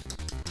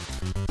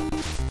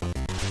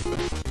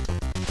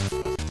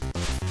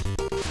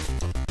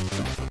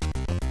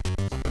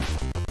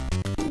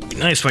 Be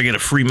nice if I get a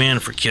free man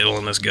for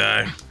killing this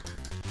guy.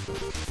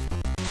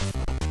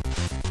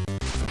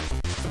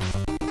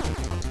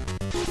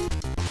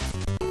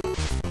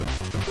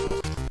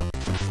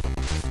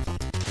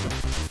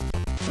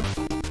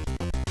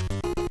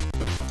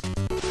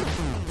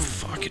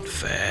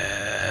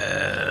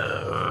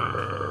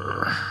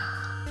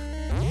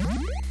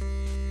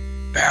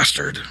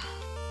 Bastard.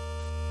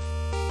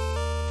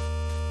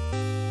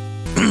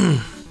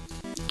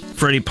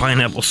 Freddy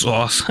pineapple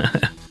sauce.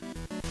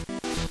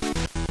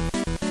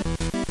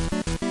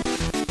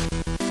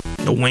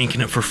 No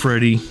wanking it for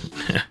Freddy.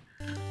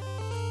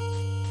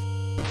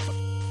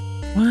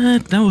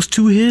 What? That was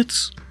 2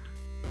 hits?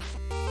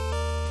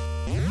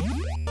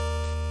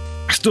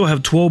 I still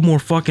have 12 more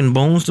fucking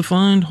bones to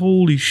find?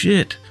 Holy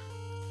shit.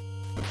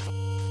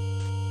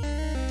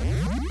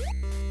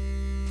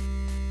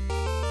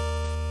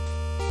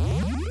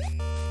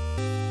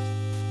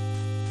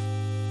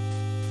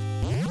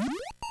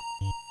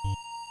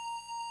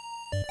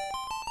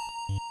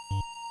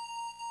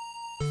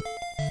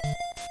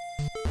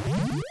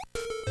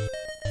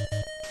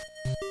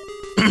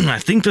 I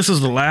think this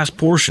is the last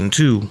portion,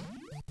 too.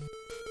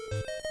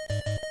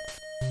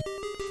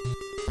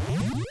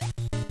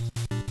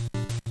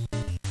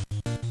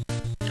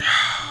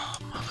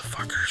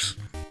 Motherfuckers.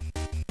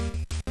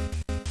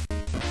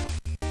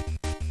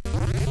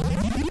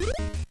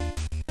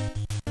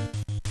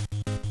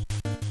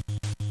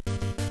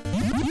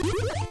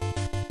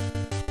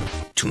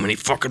 Too many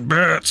fucking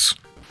bats.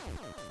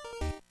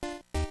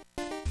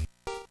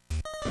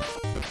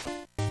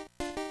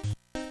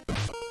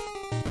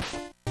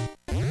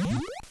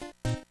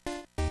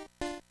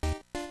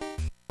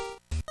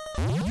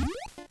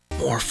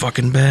 More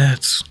fucking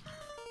bats.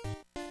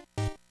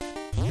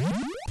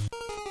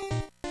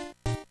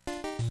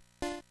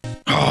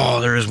 Oh,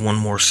 there is one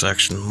more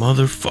section.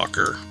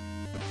 Motherfucker.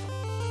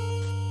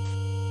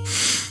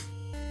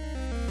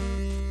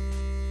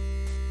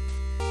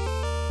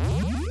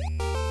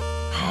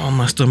 Oh,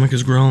 my stomach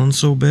is growling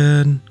so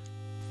bad.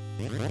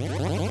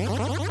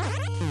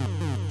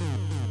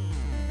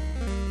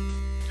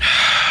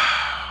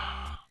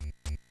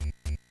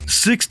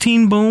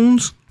 16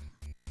 bones?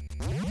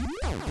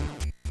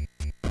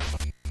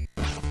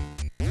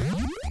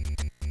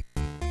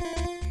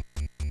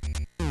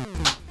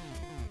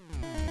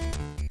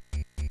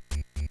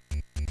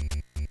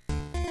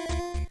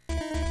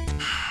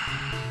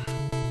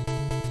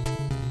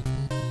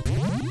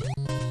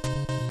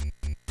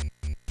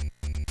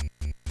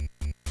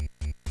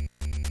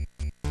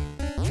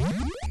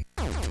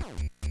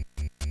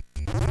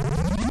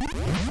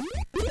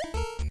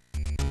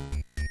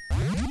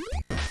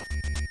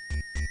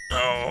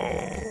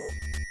 Oh,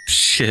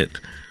 shit.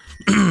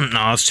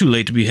 Nah, it's too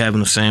late to be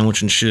having a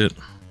sandwich and shit.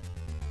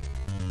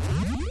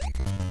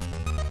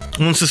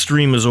 Once the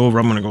stream is over,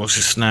 I'm gonna go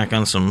just snack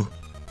on some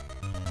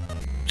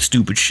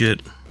stupid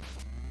shit.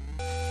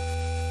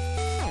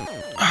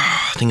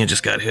 I think I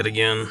just got hit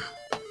again.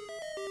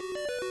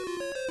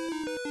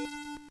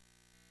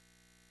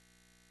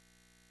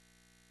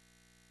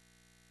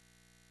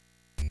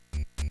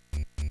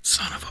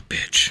 Son of a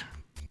bitch.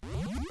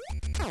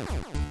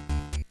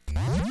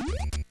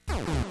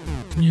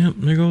 Yep,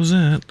 there goes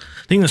that.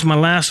 I think that's my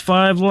last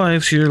 5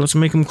 lives here. Let's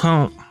make them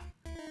count.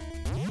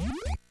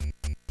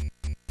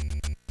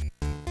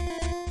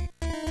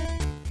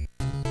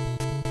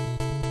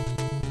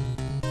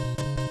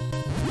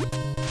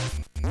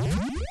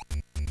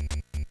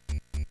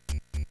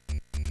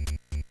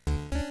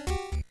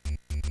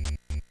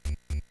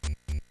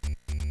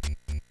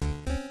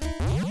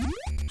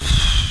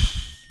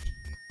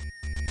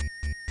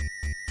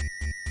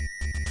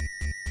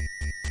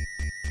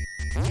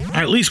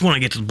 I at least want to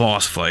get to the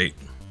boss fight.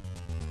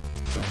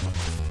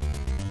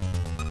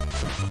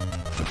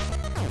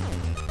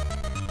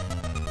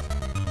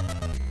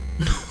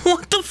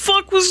 What the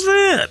fuck was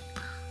that?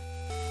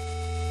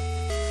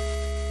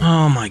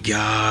 Oh my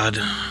god.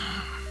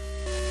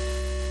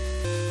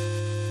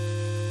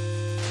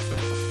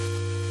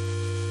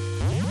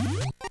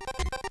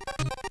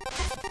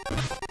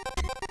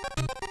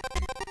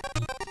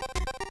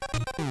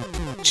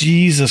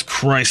 Jesus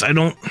Christ, I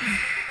don't...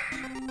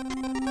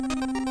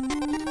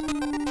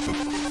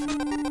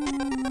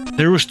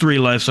 There was 3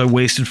 lives I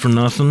wasted for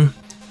nothing.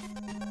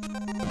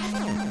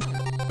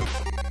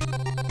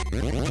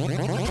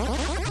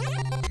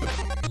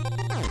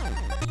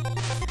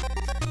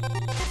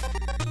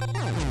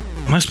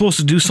 Am I supposed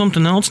to do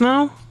something else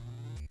now?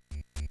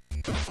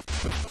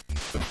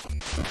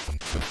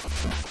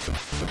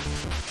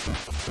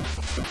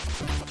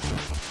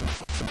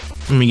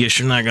 Let me guess,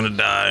 you're not gonna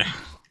die.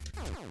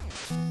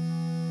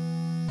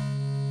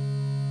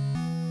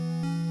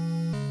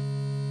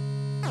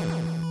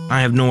 I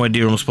have no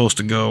idea where I'm supposed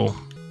to go.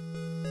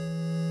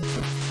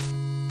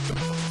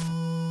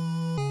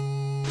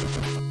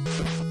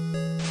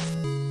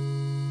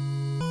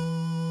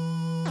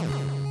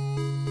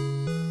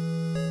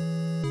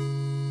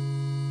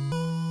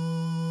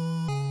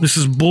 This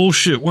is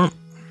bullshit. Where...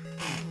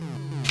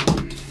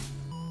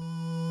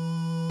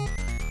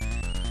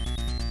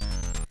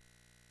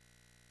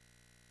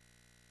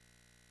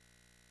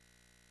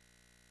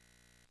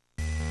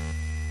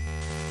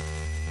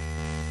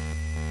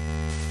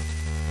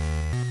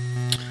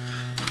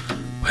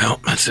 Well,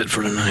 that's it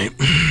for tonight.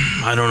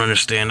 I don't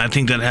understand. I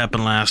think that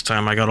happened last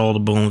time. I got all the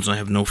bones and I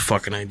have no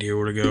fucking idea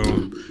where to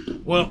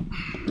go. Well...